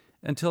repeat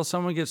until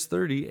someone gets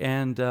 30.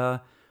 And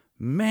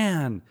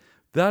man,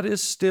 that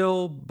is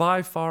still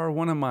by far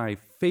one of my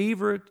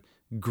favorite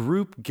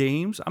group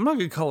games. I'm not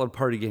going to call it a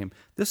party game.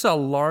 This is a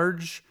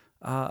large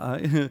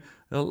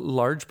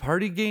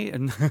party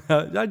game.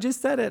 I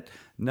just said it.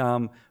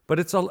 But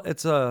it's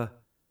a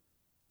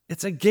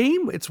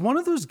game. It's one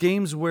of those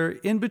games where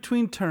in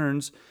between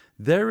turns,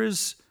 there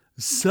is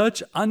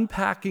such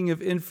unpacking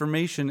of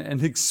information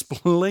and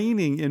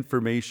explaining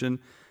information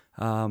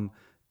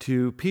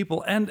to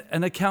people, and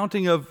an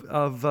accounting of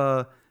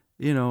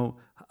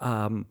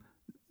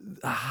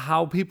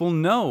how people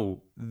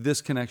know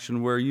this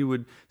connection where you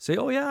would say,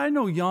 oh yeah, I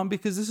know Jan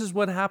because this is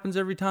what happens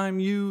every time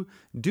you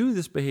do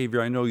this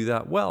behavior. I know you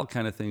that well,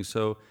 kind of thing.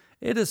 So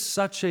it is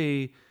such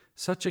a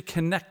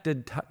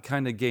connected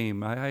kind of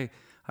game. I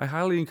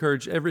highly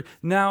encourage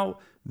now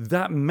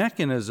that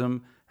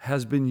mechanism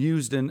has been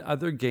used in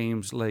other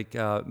games like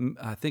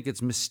I think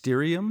it's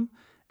Mysterium,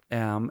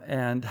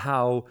 and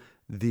how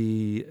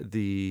the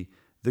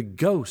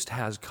ghost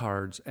has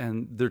cards,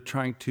 and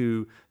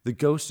the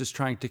ghost is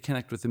trying to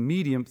connect with the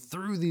medium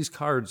through these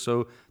cards.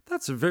 So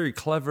that's a very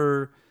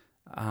clever,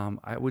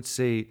 I would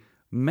say,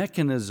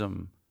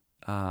 mechanism,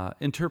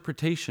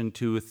 interpretation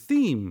to a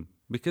theme.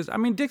 Because, I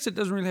mean, Dixit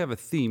doesn't really have a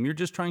theme. You're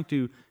just trying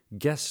to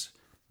guess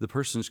the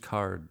person's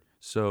card.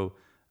 So,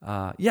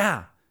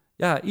 yeah,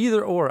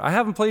 either or. I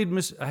haven't played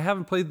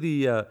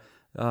the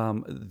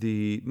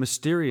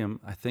Mysterium.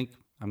 I think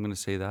I'm going to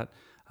say that.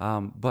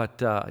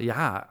 But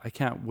yeah, I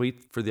can't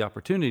wait for the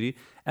opportunity.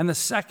 And the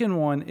second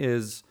one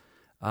is,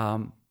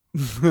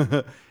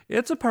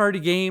 it's a party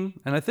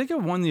game, and I think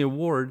it won the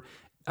award.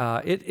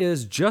 It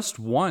is Just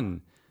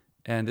One.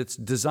 And it's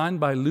designed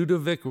by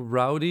Ludovic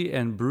Rowdy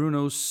and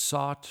Bruno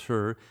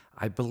Sauter.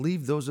 I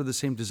believe those are the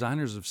same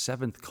designers of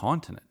Seventh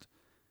Continent.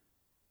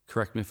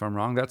 Correct me if I'm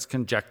wrong. That's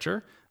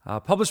conjecture.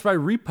 Published by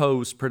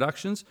Repose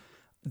Productions.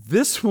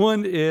 This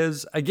one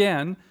is,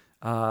 again,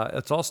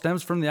 it all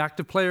stems from the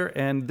active player.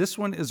 And this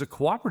one is a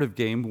cooperative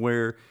game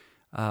where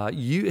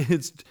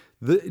it's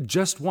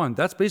just one.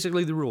 That's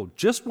basically the rule.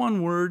 Just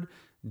one word,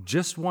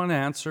 just one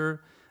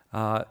answer.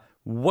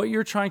 What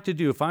you're trying to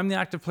do, if I'm the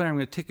active player, I'm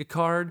going to take a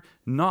card,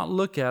 not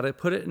look at it,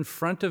 put it in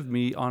front of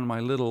me on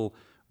my little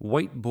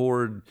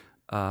whiteboard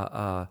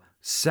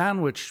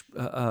sandwich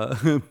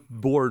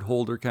board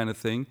holder kind of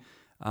thing,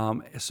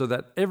 so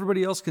that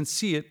everybody else can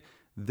see it.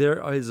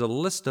 There is a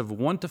list of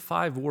 1 to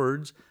 5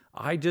 words.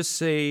 I just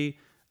say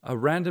a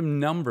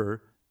random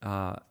number,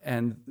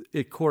 and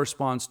it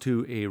corresponds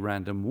to a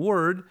random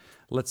word.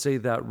 Let's say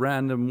that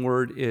random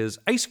word is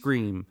ice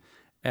cream.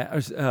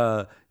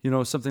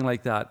 Something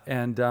like that.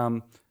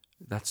 And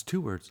that's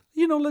 2 words.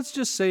 Let's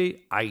just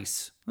say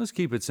ice. Let's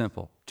keep it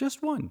simple.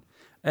 Just one.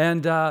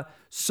 And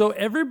so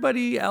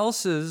everybody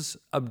else's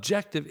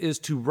objective is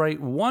to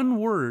write one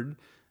word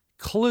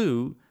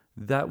clue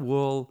that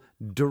will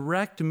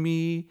direct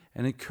me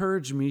and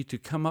encourage me to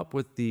come up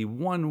with the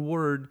one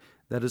word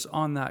that is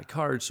on that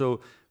card.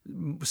 So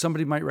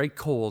somebody might write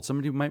cold,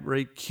 somebody might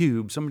write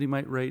cube, somebody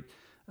might write,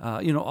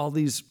 all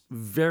these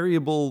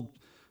variable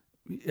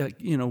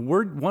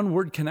one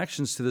word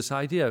connections to this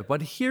idea.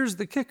 But here's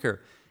the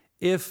kicker.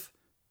 If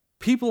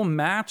people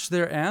match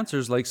their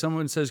answers, like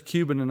someone says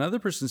cube and another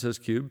person says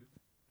cube,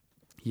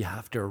 you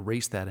have to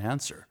erase that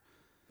answer.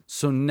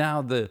 So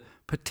now the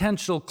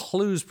potential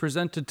clues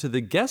presented to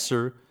the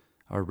guesser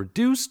are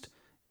reduced,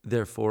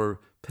 therefore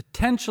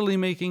potentially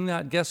making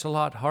that guess a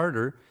lot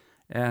harder.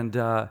 And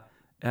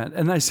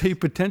I say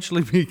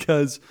potentially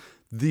because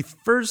the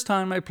first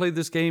time I played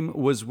this game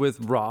was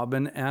with Rob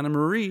and Anna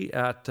Marie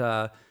at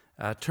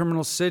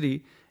Terminal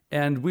City,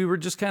 and we were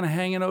just kind of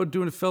hanging out,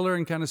 doing a filler,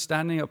 and kind of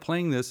standing up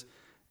playing this.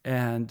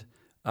 And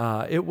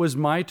it was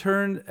my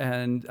turn,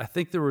 and I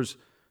think there was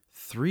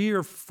 3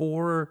 or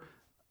 4,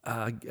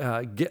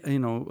 word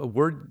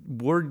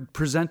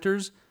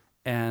presenters,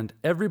 and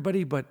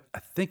everybody but I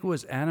think it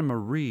was Anna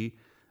Marie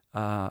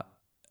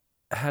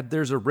had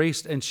theirs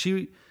erased, and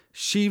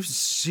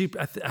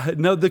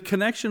no, the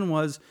connection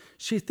was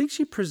I think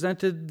she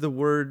presented the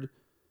word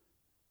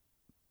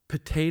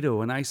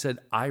potato, and I said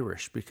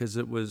Irish because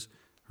it was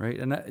right.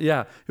 And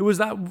it was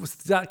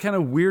that kind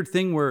of weird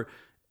thing where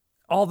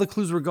all the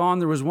clues were gone,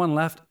 there was one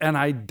left, and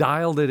I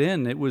dialed it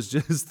in. It was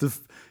just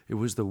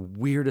the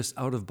weirdest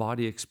out of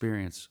body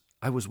experience.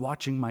 I was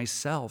watching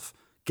myself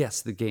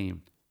guess the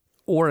game,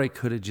 or I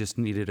could have just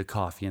needed a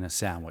coffee and a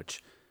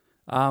sandwich.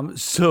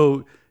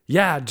 So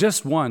yeah,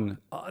 just one.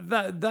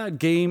 That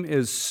game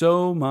is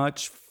so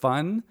much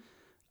fun.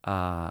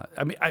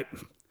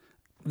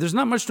 There's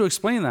not much to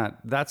explain that.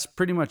 That's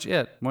pretty much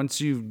it.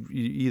 Once you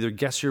either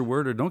guess your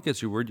word or don't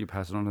guess your word, you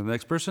pass it on to the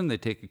next person. They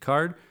take a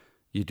card.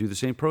 You do the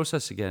same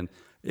process again.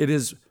 It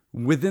is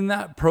within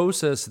that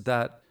process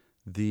that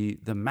the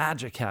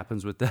magic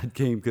happens with that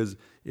game, because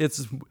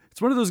it's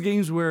one of those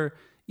games where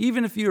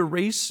even if you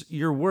erase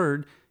your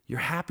word, you're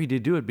happy to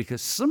do it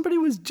because somebody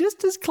was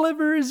just as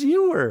clever as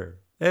you were,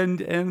 and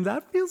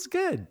that feels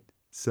good.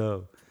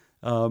 So,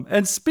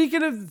 and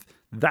speaking of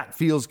that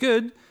feels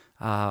good,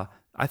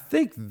 I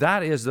think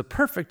that is the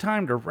perfect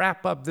time to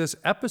wrap up this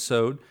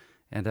episode.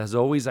 And as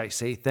always, I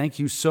say thank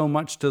you so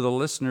much to the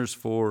listeners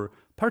for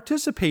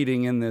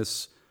participating in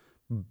this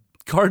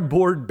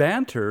cardboard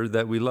banter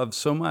that we love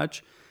so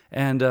much.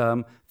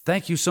 And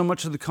thank you so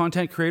much to the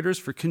content creators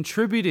for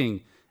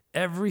contributing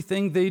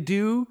everything they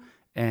do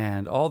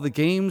and all the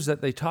games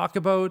that they talk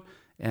about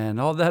and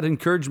all that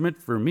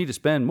encouragement for me to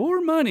spend more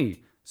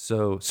money.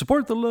 So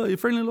support the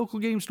friendly local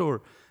game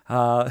store.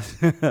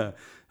 And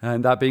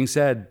that being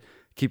said,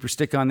 keep your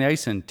stick on the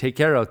ice and take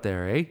care out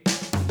there, eh?